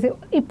అని చెప్పేసి,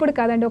 ఇప్పుడు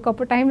కాదండి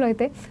ఒకప్పుడు టైంలో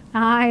అయితే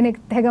ఆయనకి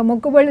తెగ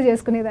మొక్కుబడులు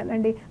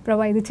చేసుకునేదానండి.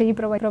 ప్రభా ఇది చెయ్యి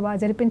ప్రభా, ప్రభా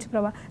జరిపించు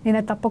ప్రభా, నేను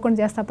అది తప్పకుండా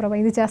చేస్తా ప్రభా,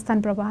 ఇది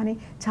చేస్తాను ప్రభా అని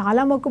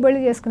చాలా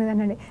మొక్కుబడులు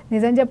చేసుకునేదానండి.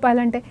 నిజం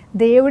చెప్పాలంటే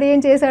దేవుడు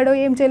ఏం చేశాడో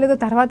ఏం చేయలేదో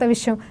తర్వాత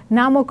విషయం,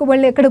 నా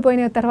మొక్కుబడులు ఎక్కడ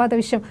పోయినాయో తర్వాత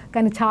విషయం.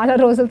 కానీ చాలా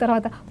రోజుల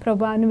తర్వాత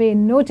ప్రభా నువ్వు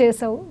ఎన్నో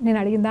చేసావు, నేను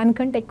అడిగిన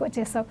దానికంటే ఎక్కువ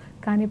చేసావు,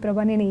 కానీ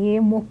ప్రభా నేను ఏ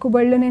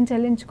మొక్కుబడులు నేను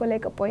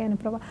చెల్లించుకోలేకపోయాను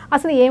ప్రభా,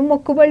 అసలు ఏం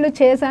మొక్కుబడులు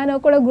చేశానో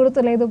కూడా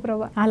గుర్తులేదు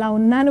ప్రభా, అలా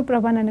ఉన్నాను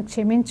ప్రభా నన్ను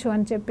క్షమించు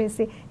అని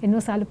చెప్పేసి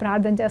ఎన్నోసార్లు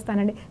ప్రార్థన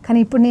చేస్తానండి. కానీ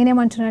ఇప్పుడు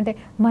నేనేమంటున్నానంటే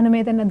మనం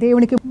ఏదన్నా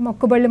దేవునికి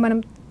మొక్కుబడులు మనం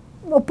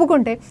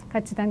ఒప్పుకుంటే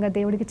ఖచ్చితంగా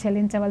దేవుడికి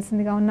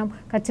చెల్లించవలసిందిగా ఉన్నాం.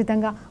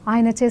 ఖచ్చితంగా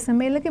ఆయన చేసిన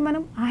మేళ్ళకి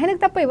మనం ఆయనకు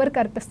తప్ప ఎవరికి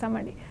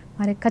అర్పిస్తామండి.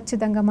 మరి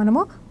ఖచ్చితంగా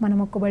మనము మన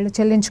మొక్కుబడులు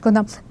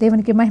చెల్లించుకుందాం.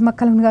 దేవునికి మహిమ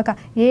కలుగును గాక.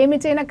 ఏమి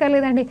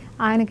చేయనక్కర్లేదండి,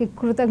 ఆయనకి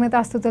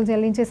కృతజ్ఞతాస్తుతులు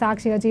చెల్లించి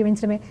సాక్షిగా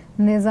జీవించడమే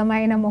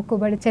నిజమైన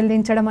మొక్కుబడి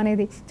చెల్లించడం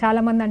అనేది.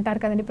 చాలామంది అంటారు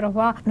కదండి,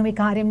 ప్రభా నువ్వు ఈ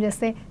కార్యం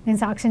చేస్తే నేను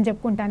సాక్ష్యం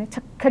చెప్పుకుంటాను.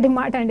 చక్కటి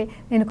మాట అండి.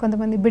 నేను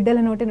కొంతమంది బిడ్డల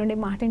నోటి నుండి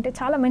మాట వింటే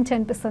చాలా మంచి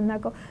అనిపిస్తుంది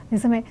నాకు.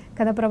 నిజమే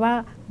కదా ప్రభా,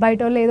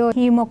 బయట వాళ్ళు ఏదో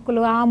ఈ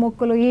మొక్కులు ఆ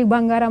మొక్కులు, ఈ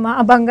బంగారం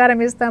ఆ బంగారం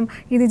ఇస్తాం,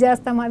 ఇది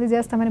చేస్తాం అది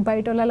చేస్తామని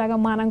బయట వాళ్ళలాగా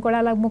మనం కూడా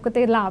అలా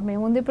మొక్కితే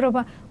లాభమేముంది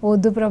ప్రభా?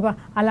 వద్దు ప్రభా,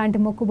 అలాంటి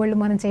మొక్కుబడులు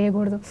మనం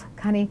చేయకూడదు.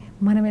 కానీ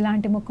మనం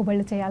ఎలాంటి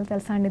మొక్కుబడులు చేయాలి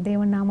తెలుసా అండి?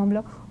 దేవుని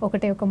నామంలో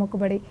ఒకటే ఒక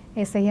మొక్కుబడి,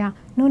 యేసయ్యా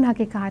నువ్వు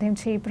నాకు ఈ కార్యం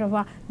చేయి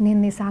ప్రభా, నేను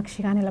నీ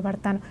సాక్షిగా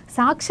నిలబడతాను.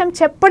 సాక్ష్యం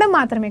చెప్పడం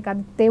మాత్రమే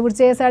కాదు, దేవుడు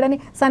చేశాడని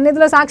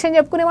సన్నిధిలో సాక్ష్యం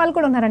చెప్పుకునే వాళ్ళు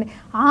కూడా ఉన్నారండి.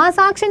 ఆ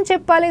సాక్ష్యం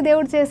చెప్పాలి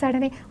దేవుడు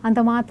చేశాడని, అంత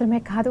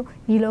మాత్రమే కాదు,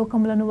 ఈ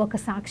లోకంలో నువ్వు ఒక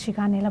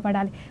సాక్షిగా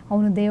నిలబడాలి.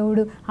 అవును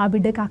దేవుడు ఆ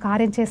బిడ్డకి ఆ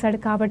కార్యం చేశాడు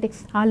కాబట్టి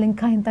వాళ్ళు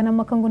ఇంకా ఎంత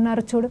నమ్మకంగా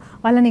ఉన్నారో చూడు,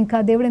 వాళ్ళని ఇంకా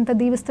దేవుడు ఎంత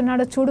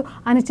దీవిస్తున్నాడో చూడు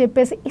అని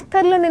చెప్పేసి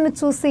ఇతరులు నిన్ను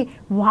చూసి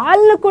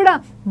వాళ్ళు కూడా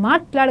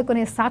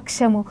మాట్లాడుకునే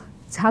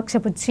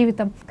సాక్ష్యపు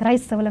జీవితం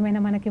క్రైస్తవులమైన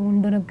మనకి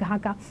ఉండును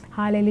గాక.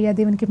 హల్లెలూయా,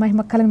 దేవునికి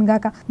మహిమ కలుగును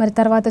గాక. మరి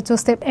తర్వాత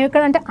చూస్తే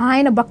ఎక్కడంటే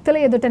ఆయన భక్తుల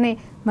ఎదుటనే,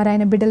 మరి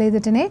ఆయన బిడ్డల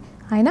ఎదుటనే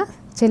ఆయన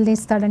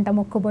చెల్లిస్తాడంట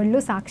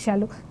మొక్కుబడులు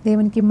సాక్ష్యాలు.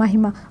 దేవునికి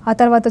మహిమ. ఆ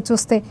తర్వాత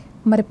చూస్తే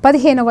మరి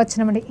 15వ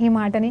వచనం అండి. ఈ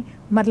మాటని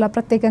మరలా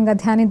ప్రత్యేకంగా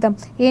ధ్యానిద్దాం.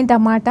 ఏంటి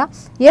ఆ మాట?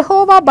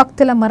 యెహోవా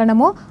భక్తుల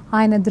మరణము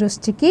ఆయన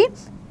దృష్టికి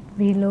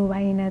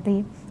విలువైనది.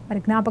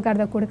 మరి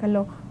జ్ఞాపకార్థ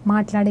కూడికల్లో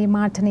మాట్లాడే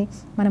మాటని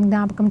మనం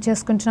జ్ఞాపకం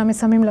చేసుకుంటున్నాం ఈ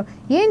సమయంలో.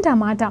 ఏంటి ఆ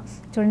మాట?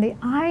 చూడండి,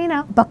 ఆయన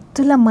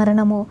భక్తుల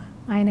మరణము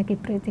ఆయనకి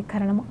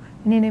ప్రీతికరణము.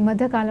 నేను ఈ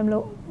మధ్యకాలంలో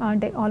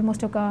అంటే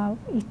ఆల్మోస్ట్ ఒక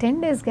ఈ 10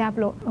 days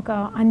గ్యాప్లో ఒక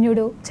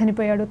అన్యుడు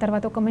చనిపోయాడు,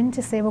 తర్వాత ఒక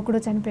మంచి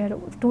సేవకుడు చనిపోయాడు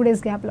 2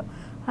 days గ్యాప్లో.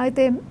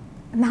 అయితే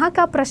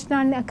నాకు ఆ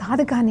ప్రశ్న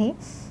కాదు, కానీ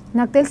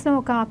నాకు తెలిసిన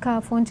ఒక అక్క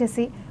ఫోన్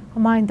చేసి,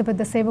 అమ్మా ఇంత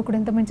పెద్ద సేవకుడు,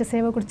 ఇంత మంచి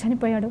సేవకుడు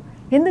చనిపోయాడు,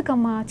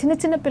 ఎందుకమ్మా? చిన్న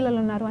చిన్న పిల్లలు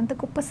ఉన్నారు, అంత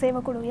గొప్ప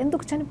సేవకుడు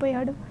ఎందుకు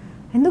చనిపోయాడు?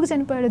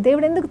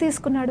 దేవుడు ఎందుకు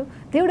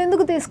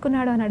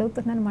తీసుకున్నాడు అని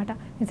అడుగుతుంది అనమాట.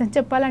 నిజం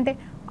చెప్పాలంటే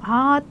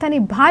అతని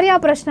భార్య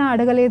ప్రశ్న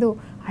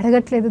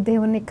అడగట్లేదు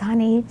దేవుణ్ణి.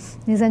 కానీ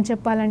నిజం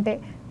చెప్పాలంటే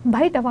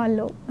బయట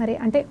వాళ్ళు మరి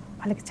అంటే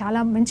వాళ్ళకి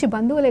చాలా మంచి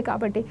బంధువులే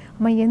కాబట్టి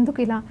అమ్మ ఎందుకు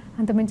ఇలా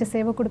అంత మంచి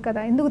సేవకుడు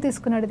కదా, ఎందుకు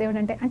తీసుకున్నాడు దేవుడు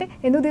అంటే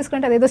ఎందుకు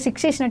తీసుకుంటే అదేదో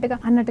శిక్ష చేసినట్టుగా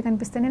అన్నట్టు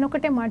కనిపిస్తే నేను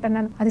ఒకటే మాట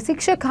అన్నాను, అది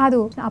శిక్ష కాదు.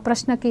 ఆ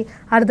ప్రశ్నకి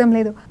అర్థం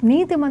లేదు.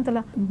 నీతిమంతుల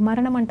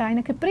మరణం అంటే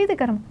ఆయనకి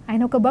ప్రీతికరం.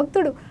 ఆయన ఒక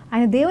భక్తుడు,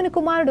 ఆయన దేవుని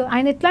కుమారుడు,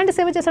 ఆయన ఎట్లాంటి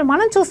సేవ చేస్తాడు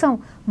మనం చూసాం.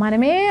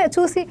 మనమే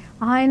చూసి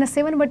ఆయన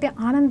సేవను బట్టి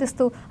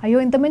ఆనందిస్తూ అయ్యో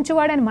ఇంత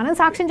మంచివాడు అని మనం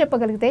సాక్ష్యం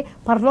చెప్పగలిగితే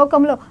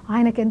పరలోకంలో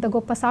ఆయనకి ఎంత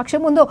గొప్ప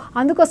సాక్ష్యం ఉందో.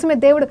 అందుకోసమే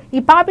దేవుడు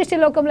ఈ పాపిష్టి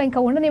లోకంలో ఇంకా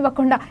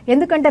ఉండనివ్వకుండా,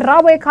 ఎందుకంటే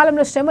రాబోయే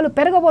కాలంలో శ్రమలు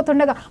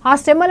పెరగబోతుండగా ఆ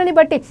శ్రమలని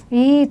బట్టి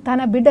ఈ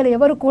తన బిడ్డలు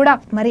ఎవరు కూడా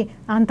మరి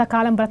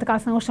అంతకాలం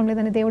బ్రతకాల్సిన అవసరం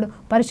లేదని దేవుడు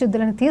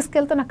పరిశుద్ధులను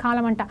తీసుకెళ్తున్న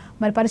కాలం అంట,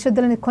 మరి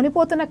పరిశుద్ధులని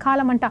కొనిపోతున్న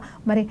కాలం అంట.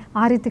 మరి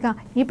ఆ రీతిగా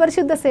ఈ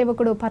పరిశుద్ధ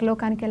సేవకుడు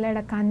పరలోకానికి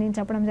వెళ్ళాడు కానీ నేను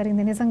చెప్పడం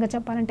జరిగింది. నిజంగా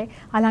చెప్పాలంటే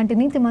అలాంటి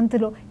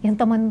నీతిమంతులు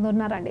ఎంతమంది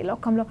ఉన్నారండి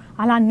లోకంలో.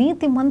 అలా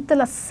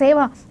నీతిమంతుల సేవ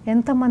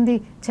ఎంతమంది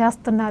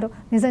చేస్తున్నారు.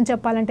 నిజం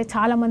చెప్పాలంటే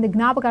చాలామంది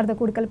జ్ఞాపకార్థ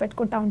కూడికలు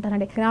పెట్టుకుంటూ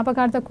ఉంటారండి.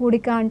 జ్ఞాపకార్థ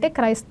కూడిక అంటే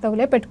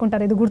క్రైస్తవులే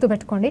పెట్టుకుంటారు, ఇది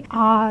గుర్తుపెట్టుకోండి.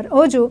 ఆ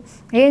రోజు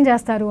ఏం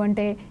చేస్తారు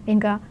అంటే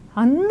ఇంకా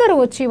అందరూ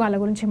వచ్చి వాళ్ళ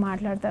గురించి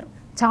మాట్లాడతారు.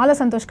 చాలా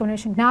సంతోషకరమైన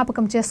విషయం.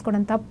 జ్ఞాపకం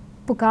చేసుకోవడం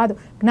తప్పు కాదు,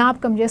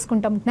 జ్ఞాపకం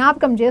చేసుకుంటాం,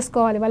 జ్ఞాపకం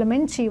చేసుకోవాలి. వాళ్ళ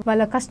మంచి,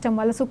 వాళ్ళ కష్టం,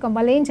 వాళ్ళ సుఖం,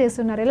 వాళ్ళు ఏం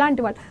చేస్తున్నారు,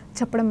 ఎలాంటి వాళ్ళు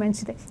చెప్పడం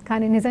మంచిదే.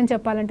 కానీ నిజం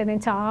చెప్పాలంటే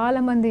నేను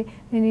చాలామంది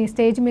నేను ఈ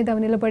స్టేజ్ మీద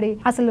నిలబడి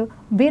అసలు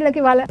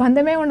వీళ్ళకి వాళ్ళ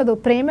బంధమే ఉండదు,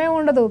 ప్రేమే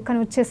ఉండదు,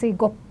 కానీ వచ్చేసి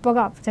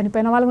గొప్పగా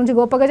చనిపోయిన వాళ్ళ గురించి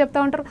గొప్పగా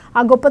చెప్తా ఉంటారు.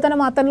 ఆ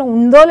గొప్పతనం అతనిలో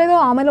ఉందో లేదో,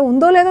 ఆమెలో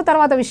ఉందో లేదో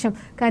తర్వాత విషయం,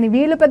 కానీ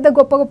వీళ్ళు పెద్ద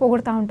గొప్పగా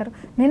పొగుడుతూ ఉంటారు.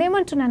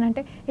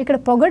 నేనేమంటున్నానంటే ఇక్కడ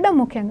పొగడడం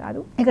ముఖ్యం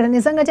కాదు. ఇక్కడ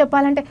నిజంగా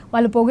చెప్పాలంటే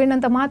వాళ్ళు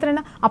పొగిడినంత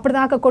మాత్రాన,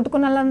 అప్పటిదాకా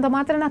కొట్టుకున్నంత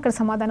మాత్రాన అక్కడ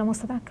సమాధానం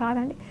వస్తుందా?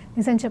 కాదండి.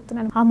 నిజం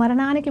చెప్తున్నాను. ఆ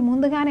మరణానికి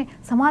ముందుగానే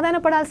సమాధాన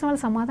పడాల్సిన వాళ్ళు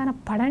సమాధాన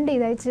పడండి.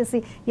 దయచేసి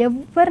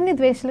ఎవరిని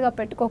ద్వేషులుగా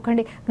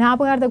పెట్టుకోకండి.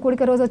 జ్ఞాపకార్థ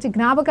కూడిక రోజు వచ్చి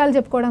జ్ఞాపకాలు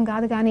చెప్పుకోవడం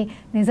కాదు, కానీ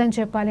నిజం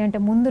చెప్పాలి అంటే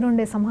ముందు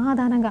నుండే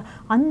సమాధానంగా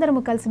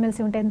అందరము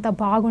కలిసిమెలిసి ఉంటే ఎంత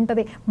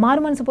బాగుంటుంది.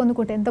 మారు మనసు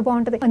పొందుకుంటే ఎంత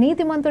బాగుంటుంది.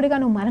 నీతిమంతుడిగా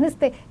నువ్వు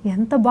మరణిస్తే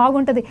ఎంత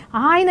బాగుంటుంది.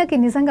 ఆయనకి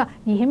నిజంగా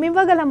ఏమి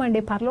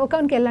ఇవ్వగలమండి.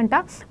 పరలోకానికి వెళ్ళంట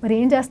మరి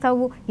ఏం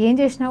చేస్తావు, ఏం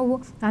చేసినావు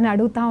అని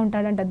అడుగుతూ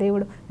ఉంటాడంట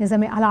దేవుడు.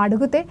 నిజమే, అలా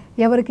అడిగితే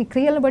ఎవరికి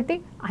క్రియలు బట్టి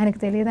ఆయనకు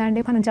తెలియదా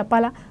అండి? మనం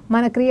చెప్పాలా?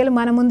 మన క్రియలు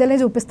మన ముందరే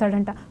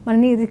చూపిస్తాడంట. మన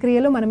నీతి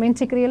క్రియలు, మన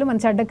మంచి క్రియలు, మన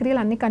చెడ్డ క్రియలు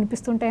అన్నీ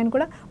కనిపిస్తుంటాయని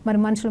కూడా మరి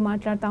మనుషులు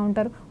మాట్లాడుతూ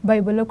ఉంటారు.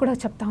 బైబిల్లో కూడా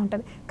చెప్తూ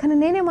ఉంటుంది. కానీ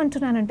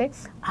నేనేమంటున్నానంటే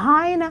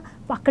ఆయన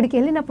అక్కడికి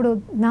వెళ్ళినప్పుడు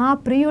నా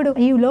ప్రియుడు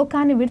ఈ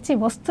లోకాన్ని విడిచి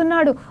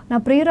వస్తున్నాడు, నా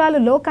ప్రియురాలు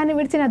లోకాన్ని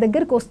విడిచి నా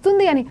దగ్గరికి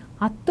వస్తుంది అని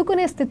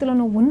హత్తుకునే స్థితిలో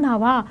నువ్వు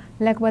ఉన్నావా,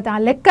 లేకపోతే ఆ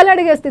లెక్కలు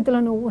అడిగే స్థితిలో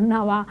నువ్వు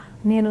ఉన్నావా?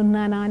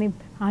 నేనున్నానా అని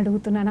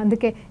అడుగుతున్నాను.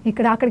 అందుకే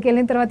ఇక్కడ అక్కడికి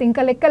వెళ్ళిన తర్వాత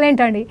ఇంకా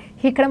లెక్కలేంటండి.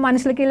 ఇక్కడ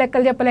మనుషులకి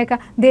లెక్కలు చెప్పలేక,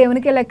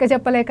 దేవునికి లెక్క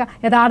చెప్పలేక,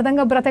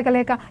 యథార్థంగా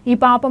బ్రతకలేక, ఈ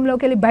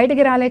పాపంలోకి వెళ్ళి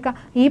బయటికి రాలేక,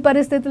 ఈ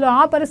పరిస్థితులు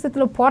ఆ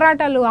పరిస్థితులు,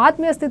 పోరాటాలు,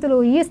 ఆత్మీయ స్థితులు,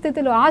 ఈ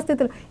స్థితులు ఆ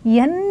స్థితులు,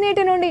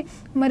 ఇవన్నిటి నుండి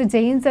మరి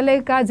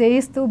జయించలేక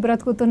జయిస్తూ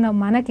బ్రతుకుతున్న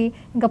మనకి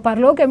ఇంకా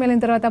పరలోకం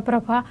వెళ్ళిన తర్వాత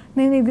ప్రభా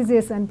నేను ఇది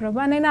చేశాను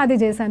ప్రభా, నేను అది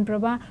చేశాను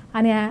ప్రభా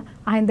అని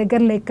ఆయన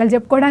దగ్గర లెక్కలు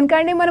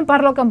చెప్పుకోవడానికండి మనం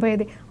పరలోకం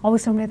పోయేది.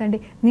 అవసరం లేదండి.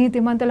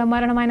 నీతిమంతుల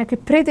మరణం ఆయనకి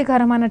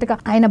ప్రీతికరం అన్నట్టుగా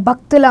ఆయన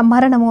భక్తుల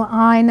మరణము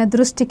ఆయన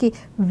దృష్టికి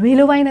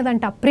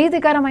విలువైనదంట,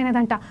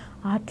 ప్రీతికరమైనదంట.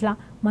 అట్లా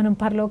మనం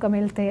పరలోకం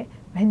వెళ్తే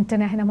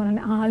వెంటనే ఆయన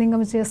మనల్ని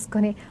ఆలింగం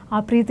చేసుకొని ఆ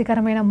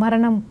ప్రీతికరమైన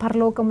మరణం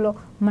పరలోకంలో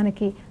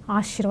మనకి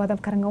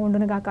ఆశీర్వాదకరంగా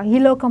ఉండునుగాక. ఈ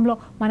లోకంలో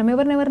మనం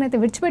ఎవరినైతే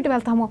విడిచిపెట్టి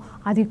వెళ్తామో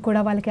అది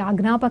కూడా వాళ్ళకి ఆ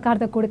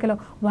జ్ఞాపకార్థ కూడికలో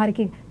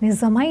వారికి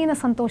నిజమైన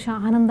సంతోష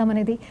ఆనందం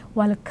అనేది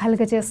వాళ్ళు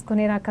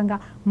కలుగజేసుకునే రకంగా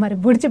మరి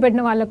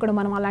విడిచిపెట్టిన వాళ్ళకు కూడా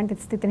మనం అలాంటి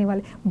స్థితిని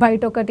ఇవ్వాలి.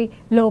 బయట ఒకటి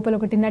లోపల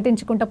ఒకటి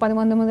నటించుకుంటూ 10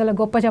 మంది ముందర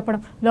గొప్ప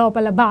చెప్పడం,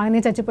 లోపల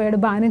బాగానే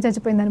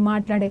చచ్చిపోయిందని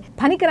మాట్లాడే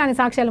పనికిరాని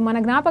సాక్ష్యాలు మన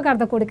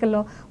జ్ఞాపకార్థ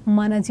కూడికల్లో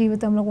మన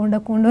జీవితంలో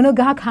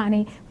ఉండకుండానుగా.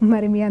 కానీ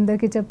మరి మీ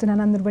అందరికీ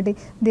చెప్తున్నాను, అందరి బట్టి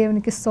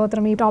దేవునికి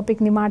స్తోత్రం. ఈ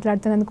టాపిక్ని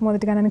మాట్లాడుతున్నందుకు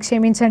మొదటిగా నన్ను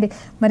క్షమించండి.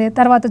 మరి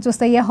తర్వాత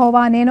చూస్తే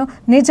యెహోవా నేను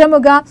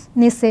నిజముగా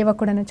నీ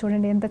సేవకుడను.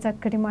 చూడండి ఎంత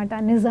చక్కటి మాట,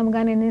 నిజంగా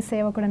నేను నీ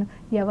సేవకుడను.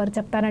 ఎవరు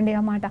చెప్తారండి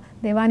ఆ మాట?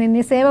 దేవా నేను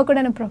నీ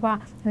సేవకుడను ప్రభా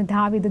అని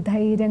దావీదు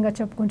ధైర్యంగా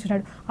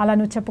చెప్పుకుంటున్నాడు. అలా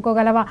నువ్వు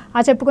చెప్పుకోగలవా?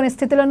 ఆ చెప్పుకునే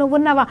స్థితిలో నువ్వు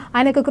ఉన్నావా?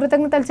 ఆయనకు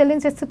కృతజ్ఞతలు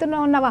చెల్లించే స్థితిలో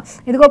ఉన్నావా?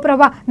 ఇదిగో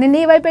ప్రభా నేను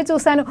నీ వైపే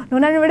చూశాను,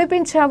 నువ్వు నన్ను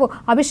విడిపించావు.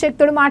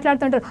 అభిషేక్తుడు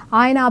మాట్లాడుతుంటాడు.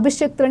 ఆయన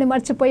అభిషేక్తుడిని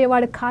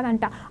మర్చిపోయేవాడు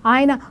కాదంట,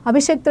 ఆయన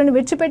అభిషేక్తుడిని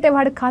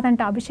విడిచిపెట్టేవాడు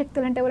కాదంట.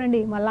 అభిషేక్తులు అంటే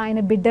ఎవరండి? మళ్ళీ ఆయన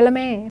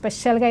బిడ్డలమే.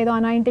 స్పెషల్గా ఏదో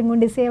అనాయింటింగ్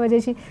ఉండి సేవ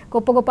చేసి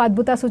గొప్ప గొప్ప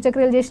అద్భుత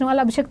సూచక్రియలు చేసిన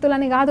వాళ్ళు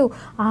అభిషేక్తులని కాదు.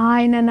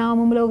 ఆయన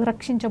నామంలో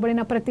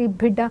రక్షించబడిన ప్రతి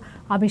బిడ్డ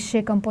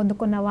అభిషేకం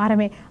పొందుకున్న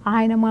వారమే.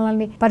 ఆయన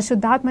మనల్ని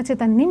పరిశుద్ధాత్మ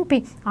చేత నింపి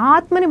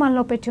ఆత్మని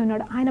మనలో పెట్టి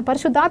ఉన్నాడు. ఆయన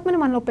పరిశుద్ధాత్మని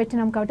మనలో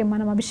పెట్టినాం కాబట్టి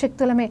మనం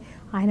అభిషేక్తులమే.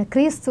 ఆయన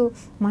క్రీస్తు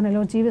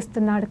మనలో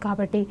జీవిస్తున్నాడు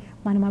కాబట్టి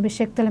మనం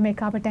అభిషేక్తులమే.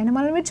 కాబట్టి ఆయన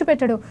మనల్ని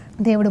విడిచిపెట్టడు.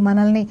 దేవుడు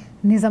మనల్ని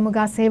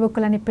నిజముగా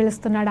సేవకులని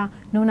పిలుస్తున్నాడా?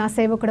 నువ్వు నా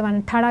సేవకుడు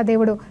అంటాడా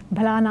దేవుడు?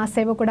 బలా నా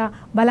సేవకుడా,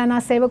 బలా నా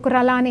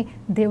సేవకురాలా అని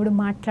దేవుడు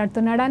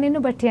మాట్లాడుతున్నాడా నిన్ను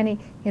బట్టి అని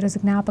ఈరోజు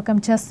జ్ఞాపకం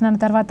చేస్తున్నాను.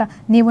 తర్వాత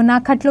నీవు నా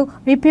కట్లు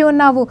విప్పి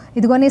ఉన్నావు,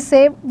 ఇదిగో నీ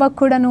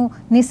సేవకుడను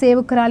నీ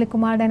సేవకురాలి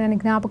కుమారుడని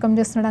జ్ఞాపకం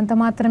చేస్తున్నాడు. అంత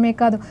మాత్రమే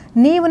కాదు,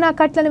 నీవు నా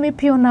కట్లను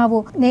విప్పి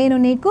ఉన్నావు, నేను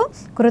నీకు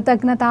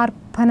కృతజ్ఞతార్పణ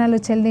అర్పణలు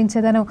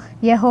చెల్లించెదను.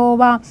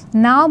 యెహోవా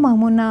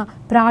నామమున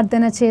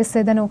ప్రార్థన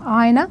చేసేదను.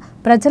 ఆయన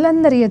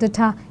ప్రజలందరి ఎదుట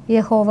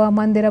యెహోవా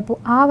మందిరపు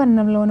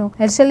ఆవరణంలోను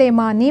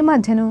యెరూషలేమా నీ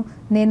మధ్యను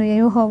నేను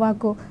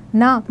యెహోవాకు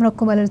నా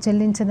మొక్కుబలులు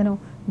చెల్లించెదను.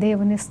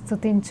 దేవుని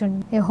స్తుతించుడి,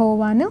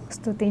 యెహోవాను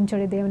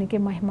స్తుతించుడి. దేవునికి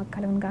మహిమ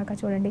కలుగును గాక.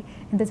 చూడండి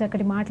ఎంత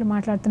చక్కటి మాటలు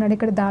మాట్లాడుతున్నాడు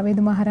ఇక్కడ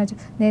దావీదు మహారాజు.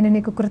 నేను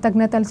నీకు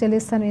కృతజ్ఞతలు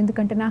చెల్లిస్తాను,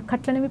 ఎందుకంటే నా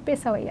కట్లను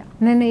విప్పేసావయ్యా.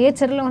 నేను ఏ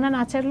చెరలో ఉన్నా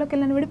నా చెరలోకి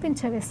వెళ్ళి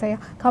విడిపించావేసయ్యా.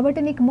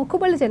 కాబట్టి నీకు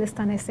మొక్కుబళ్ళు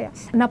చెల్లిస్తాను ఏసయ్యా.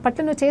 నా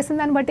పట్ల నువ్వు చేసిన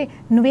దాన్ని బట్టి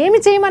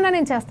నువ్వేమి చేయమన్నా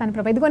నేను చేస్తాను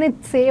ప్రభా. ఇదిగో నేను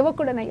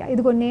సేవకుడనయ్యా,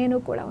 ఇదిగో నేను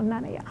కూడా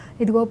ఉన్నానయ్యా.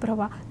 ఇదిగో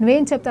ప్రభా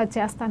నువ్వేం చెప్తా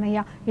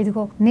చేస్తానయ్యా.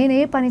 ఇదిగో నేను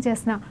ఏ పని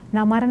చేసినా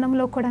నా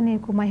మరణంలో కూడా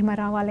నీకు మహిమ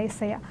రావాలి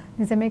ఏసయ్యా.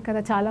 నిజమే కదా,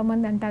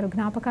 చాలామంది అంటారు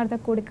జ్ఞాపకార్థ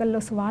కూడికల్లో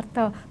స్వార్థ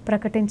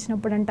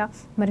ప్రకటించినప్పుడంట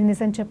మరి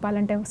నిజం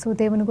చెప్పాలంటే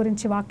దేవుని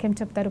గురించి వాక్యం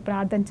చెప్తారు,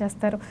 ప్రార్థన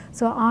చేస్తారు.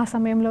 సో ఆ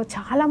సమయంలో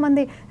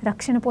చాలామంది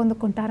రక్షణ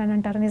పొందుకుంటారని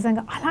అంటారు.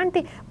 నిజంగా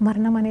అలాంటి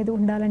మరణం అనేది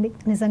ఉండాలండి.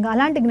 నిజంగా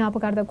అలాంటి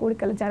జ్ఞాపకార్థ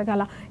కూడికలు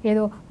జరగాల.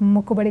 ఏదో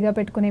మొక్కుబడిగా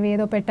పెట్టుకునేవి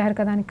ఏదో పెట్టారు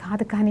కదా అని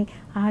కాదు, కానీ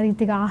ఆ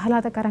రీతిగా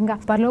ఆహ్లాదకరంగా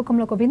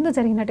పరలోకంలో ఒక విందు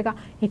జరిగినట్టుగా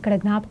ఇక్కడ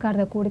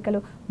జ్ఞాపకార్థ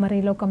కూడికలు మరి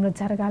ఈ లోకంలో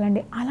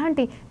జరగాలండి.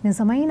 అలాంటి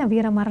నిజమైన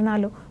వీర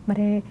మరణాలు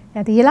మరి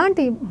అది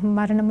ఎలాంటి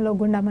మరణంలో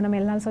గుండా మనం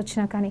వెళ్ళాల్సి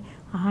వచ్చినా కానీ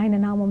ఆయన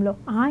నామంలో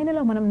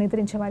ఆయనలో మనం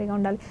నిద్రించే వారిగా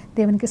ఉండాలి.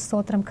 దేవునికి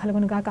స్తోత్రం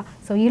కలుగును గాక.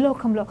 సో ఈ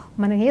లోకంలో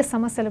మనం ఏ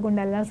సమస్యల గుండా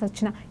వెళ్ళాల్సి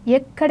వచ్చినా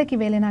ఎక్కడికి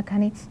వెళ్ళినా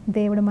కానీ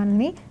దేవుడు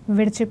మనల్ని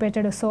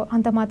విడిచిపెట్టాడు. సో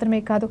అంత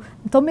మాత్రమే కాదు,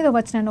 9వ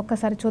వచనాన్ని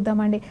ఒక్కసారి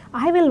చూద్దామండి.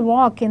 I will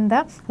walk in the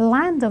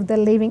land of the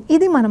living.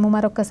 ఇది మనము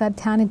మరొకసారి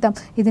ధ్యానిద్దాం.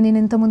 ఇది నేను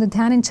ఇంతకుముందు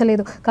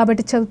ధ్యానించలేదు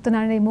కాబట్టి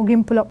చెబుతున్నాను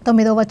ముగింపులో.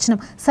 9వ వచనం,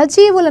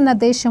 సజీవులున్న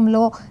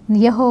దేశంలో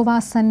యెహోవా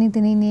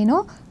సన్నిధిని నేను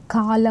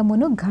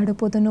కాలమును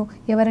గడుపుదును.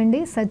 ఎవరండి?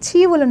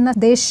 సజీవులున్న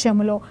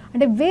దేశంలో.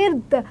 అంటే where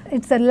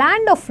it's a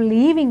land of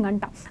living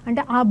అంట.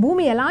 అంటే ఆ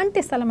భూమి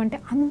ఎలాంటి స్థలం అంటే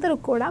అందరూ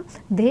కూడా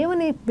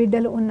దేవుని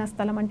బిడ్డలు ఉన్న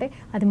స్థలం. అంటే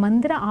అది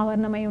మందిర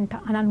ఆవరణమై ఉంటా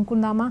అని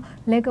అనుకుందామా,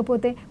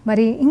 లేకపోతే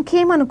మరి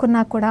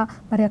ఇంకేమనుకున్నా కూడా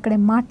మరి అక్కడే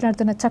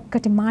మాట్లాడుతున్న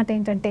చక్కటి మాట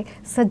ఏంటంటే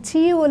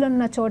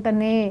సజీవులున్న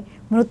చోటనే,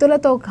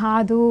 మృతులతో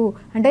కాదు.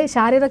 అంటే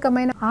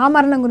శారీరకమైన ఆ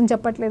మరణం గురించి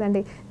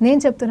చెప్పట్లేదండి. నేను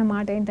చెప్తున్న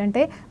మాట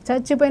ఏంటంటే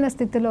చచ్చిపోయిన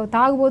స్థితిలో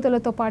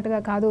తాగుబోతులతో పాటుగా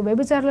కాదు,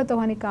 వ్యభిచారులతో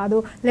అని కాదు,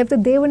 లేకపోతే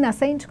దేవుణ్ణి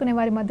అసహించుకునే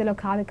వారి మధ్యలో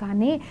కాదు,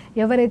 కానీ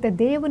ఎవరైతే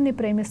దేవుణ్ణి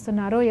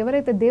ప్రేమిస్తున్నారో,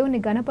 ఎవరైతే దేవుణ్ణి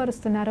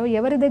గణపరుస్తున్నారో,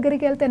 ఎవరి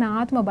దగ్గరికి వెళ్తే నా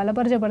ఆత్మ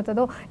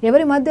బలపరచబడుతుందో,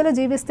 ఎవరి మధ్యలో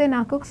జీవిస్తే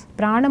నాకు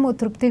ప్రాణము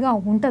తృప్తిగా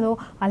ఉంటుందో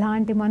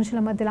అలాంటి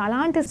మనుషుల మధ్యలో,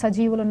 అలాంటి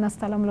సజీవులు ఉన్న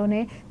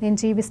స్థలంలోనే నేను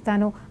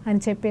జీవిస్తాను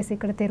అని చెప్పేసి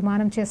ఇక్కడ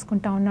తీర్మానం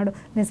చేసుకుంటా ఉన్నాడు.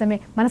 నిజమే,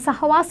 మన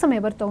సహవాసం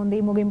ఎవరితో ఉంది?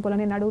 ముగింపులో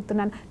నేను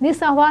అడుగుతున్నాను, నీ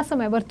సహవాసం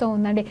ఎవరితో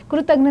ఉందండి?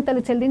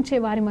 కృతజ్ఞతలు చెల్లించే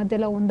వారి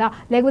మధ్యలో ఉందా?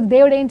 లేకపోతే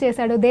దేవుడు ఏం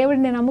చేశాడు,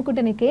 దేవుడిని నేను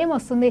నమ్ముకుంటే నీకేం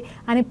వస్తుంది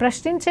అని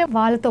ప్రశ్నించే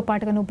వాళ్ళతో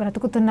పాటుగా నువ్వు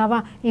బ్రతుకుతున్నావా?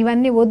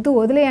 ఇవన్నీ వద్దు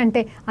వదిలే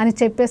అంటే అని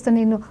చెప్పేస్తూ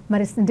నిన్ను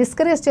మరి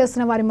డిస్కరేజ్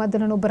చేస్తున్న వారి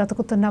మధ్యలో నువ్వు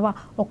బ్రతుకుతున్నావా?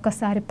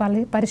 ఒక్కసారి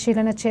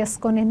పరిశీలన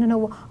చేసుకొని నిన్ను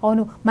నువ్వు,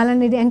 అవును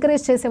మనల్ని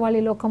ఎంకరేజ్ చేసే వాళ్ళు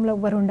ఈ లోకంలో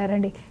ఎవ్వరు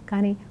ఉండారండి,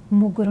 కానీ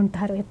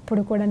ముగ్గురుంటారు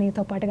ఎప్పుడు కూడా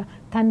నీతో పాటుగా,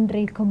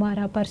 తండ్రి, కుమార,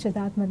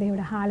 పరిశుద్ధాత్మ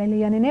దేవుడు.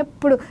 హల్లెలూయా. నేను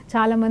ఎప్పుడు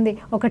చాలామంది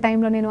ఒక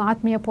టైంలో నేను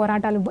ఆత్మీయ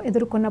పోరాటాలు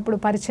ఎదుర్కొన్నప్పుడు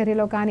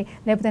పరిచర్యలో కానీ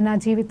లేకపోతే నా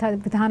జీవిత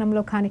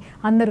విధానంలో కానీ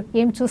అందరూ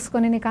ఏం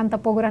చూసుకొని నీకు అంత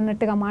పొగరు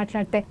అన్నట్టుగా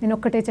మాట్లాడితే నేను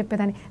ఒక్కటే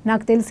చెప్పేదాన్ని,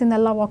 నాకు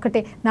తెలిసిందల్లా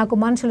ఒకటే, నాకు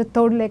మనుషులు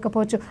తోడు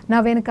లేకపోవచ్చు, నా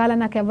వెనకాల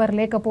నాకు ఎవరు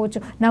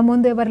లేకపోవచ్చు, నా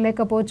ముందు ఎవరు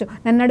లేకపోవచ్చు,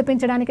 నన్ను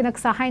నడిపించడానికి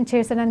నాకు సహాయం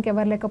చేసడానికి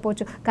ఎవరు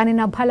లేకపోవచ్చు, కానీ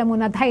నా బలము,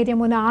 నా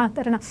ధైర్యము, నా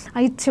ఆదరణ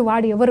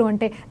ఇచ్చేవాడు ఎవరు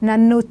అంటే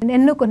నన్ను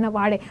ఎన్నుకున్న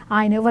వాడే.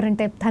 ఆయన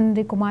ఎవరంటే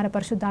తండ్రి, కుమార,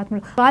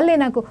 పరిశుద్ధాత్ముడు. వాళ్ళే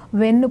నాకు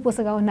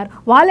వెన్నుపూసగా ఉన్నారు,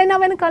 వాళ్ళే నా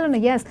వెనకాల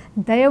ఉన్నారు. ఎస్,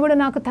 దేవుడు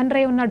నాకు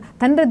తండ్రి ఉన్నాడు.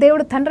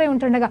 దేవుడు తండ్రి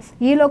ఉంటుండగా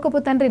ఈ లోకపు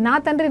తండ్రి, నా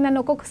తండ్రి నన్ను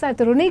ఒక్కొక్కసారి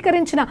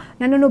తృణీకరించిన,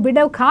 నన్ను నువ్వు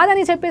బిడ్డవు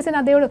కాదని చెప్పేసి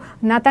నా దేవుడు,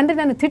 నా తండ్రి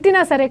నన్ను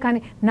తిట్టినా సరే కానీ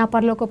నా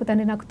పరలోకపు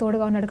తండ్రి నాకు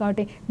తోడుగా ఉన్నాడు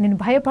కాబట్టి నేను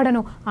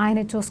భయపడను,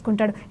 ఆయనే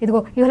చూసుకుంటాడు.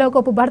 ఇదిగో ఈ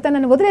లోకపు భర్త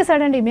నన్ను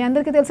వదిలేశాడండి, మీ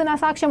అందరికీ తెలిసిన నా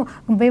సాక్ష్యం,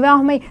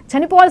 వివాహమై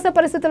చనిపోవాల్సిన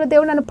పరిస్థితుల్లో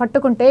దేవుడు నన్ను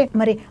పట్టుకుంటే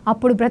మరి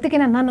అప్పుడు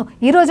బ్రతికిన నన్ను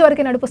ఈ రోజు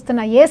వరకు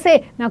నడిపిస్తున్న యేసే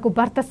నాకు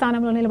భర్త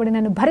స్థానంలో నిలబడి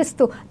నన్ను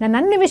భరిస్తూ నన్ను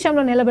అన్ని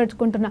విషయంలో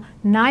నిలబెట్టుకుంటున్న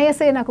నా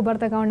యేసే నాకు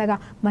భర్తగా ఉండగా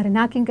మరి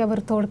నాకు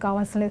ఇంకెవరు తోడు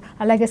కావాల్సిన లేదు.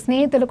 అలాగే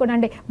స్నేహితులు కూడా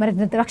అండి, మరి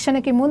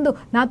రక్షణకి ముందు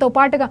నాతో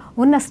పాటుగా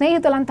ఉన్న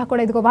స్నేహితులంతా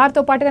కూడా ఇదిగో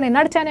వారితో పాటుగా నేను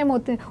నడిచానేమో,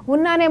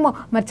 ఉన్నానేమో,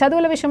 మరి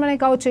చదువుల విషయంలోనే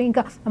కావచ్చు,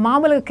 ఇంకా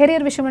మామూలుగా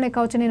కెరీర్ విషయంలోనే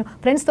కావచ్చు, నేను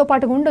ఫ్రెండ్స్తో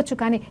పాటుగా ఉండొచ్చు,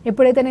 కానీ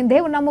ఎప్పుడైతే నేను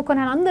దేవుని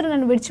నమ్ముకున్నాను అందరూ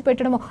నన్ను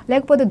విడిచిపెట్టడమో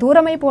లేకపోతే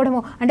దూరం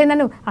అయిపోవడమో, అంటే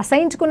నన్ను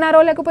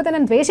అసహించుకున్నారో లేకపోతే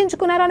నన్ను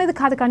ద్వేషించుకున్నారో అనేది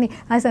కాదు, కానీ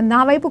అసలు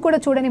నా వైపు కూడా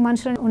చూడని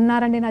మనుషులు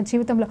ఉన్నారండి నా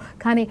జీవితంలో.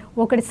 కానీ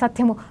ఒకటి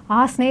సత్యము,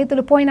 ఆ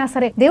స్నేహితులు పోయినా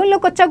సరే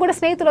దేవుళ్ళలోకి వచ్చా కూడా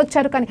స్నేహితులు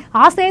వచ్చారు, కానీ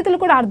ఆ స్నేహితులు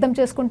కూడా అర్థం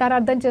చేసుకుంటారు,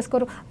 అర్థం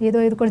చేసుకోరు, ఏదో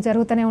ఇది కూడా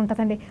జరుగుతూనే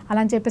ఉంటుందండి. అలా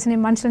అని చెప్పేసి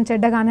నేను మనుషులను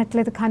చెడ్డగా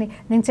అనట్లేదు, కానీ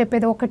నేను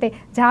చెప్పేది ఒకటే,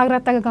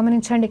 జాగ్రత్తగా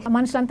గమనించండి.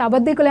 మనుషులంతా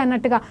అబద్ధికులే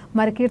అన్నట్టుగా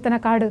మరి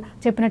కీర్తనకారుడు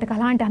చెప్పినట్టుగా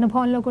అలాంటి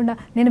అనుభవంలో కూడా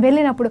నేను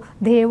వెళ్ళినప్పుడు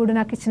దేవుడు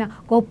నాకు ఇచ్చిన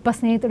గొప్ప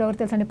స్నేహితుడు ఎవరు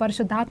తెలుసండి?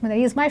 పరిశుద్ధాత్మ.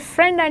 ఈజ్ మై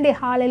ఫ్రెండ్ అండి.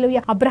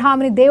 హల్లెలూయా.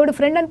 అబ్రహాముని దేవుడు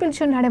ఫ్రెండ్ అని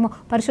పిలిచున్నాడేమో,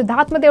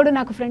 పరిశుద్ధాత్మ దేవుడు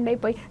నాకు ఫ్రెండ్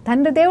అయిపోయి,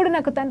 తండ్రి దేవుడు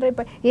నాకు తండ్రి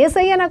అయిపోయి,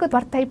 యేసయ్య నాకు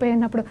భర్త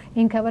అయిపోయినప్పుడు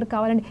ఇంకెవరు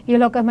కావాలండి? ఏ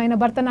లోకమైన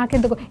భర్త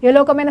నాకెందుకు, ఏ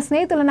లోకమైన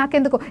స్నేహితులు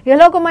నాకెందుకు, ఏ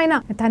లోకమైన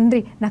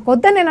తండ్రి నాకు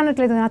వద్దని నేను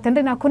అనట్లేదు. నా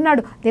తండ్రి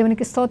నాకున్నాడు,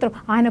 దేవునికి స్తోత్రం.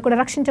 ఆయన కూడా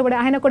రక్షించబడి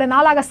ఆయన కూడా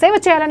నాలాగా సేవ సేవ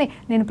చేయాలని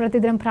నేను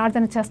ప్రతిదినం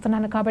ప్రార్థన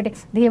చేస్తున్నాను. కాబట్టి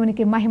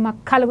దేవునికి మహిమ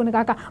కలుగును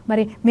గాక.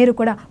 మరి మీరు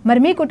కూడా మరి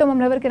మీ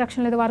కుటుంబంలో ఎవరికి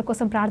రక్షణ లేదు వారి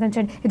కోసం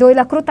ప్రార్థించండి. ఇదో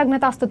ఇలా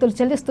కృతజ్ఞతాస్తుతులు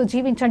చెల్లిస్తూ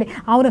జీవించండి.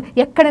 అవును,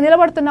 ఎక్కడ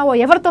నిలబడుతున్నావో,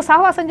 ఎవరితో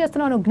సహవాసం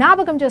చేస్తున్నావో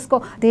జ్ఞాపకం చేసుకో.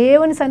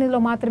 దేవుని సన్నిధిలో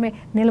మాత్రమే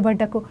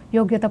నిలబడ్డకు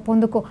యోగ్యత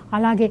పొందుకో.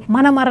 అలాగే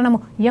మన మరణము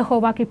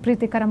యెహోవాకి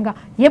ప్రీతికరంగా,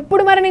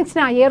 ఎప్పుడు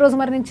మరణించినా, ఏ రోజు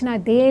మరణించినా,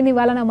 దేని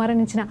వలన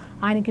మరణించినా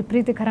ఆయనకి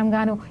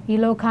ప్రీతికరంగాను ఈ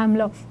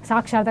లోకంలో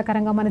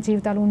సాక్షాత్కరంగా మన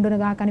జీవితాలు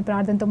ఉండునుగా కానీ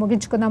ప్రార్థనతో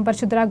ముగించుకుందాం.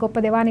 పరిశుద్ధుడా గొప్ప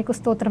దేవా నీకు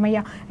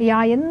స్తోత్రమయ్యా. అయ్యా,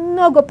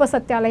 ఎన్నో గొప్ప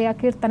సత్యాలయ్యా.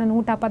 కీర్తన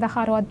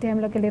 116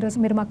 అధ్యాయంలోకి వెళ్ళి ఈరోజు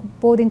మీరు మాకు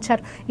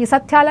బోధించారు. ఈ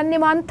సత్యాలన్నీ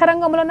మా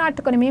అంతరంగంలో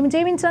నాటుకొని మేము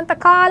జీవించినంత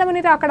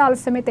కాలమని అక్కడ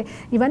ఆలస్యమైతే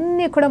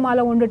ఇవన్నీ కూడా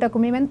మాలో ఉండుటకు,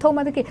 మేము ఎంతో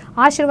మందికి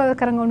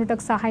ఆశీర్వాదకరంగా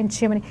ఉండుటకు సహాయం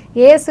చేయమని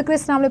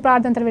యేసుక్రీస్తు నామములో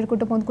ప్రార్థనలు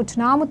వేడుకుంటూ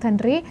పొందుకుంటున్నాము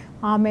తండ్రి.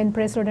 ఆమేన్.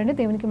 ప్రైజ్ లార్డ్ అండి.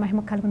 దేవునికి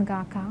మహిమ కలుగును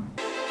గాక.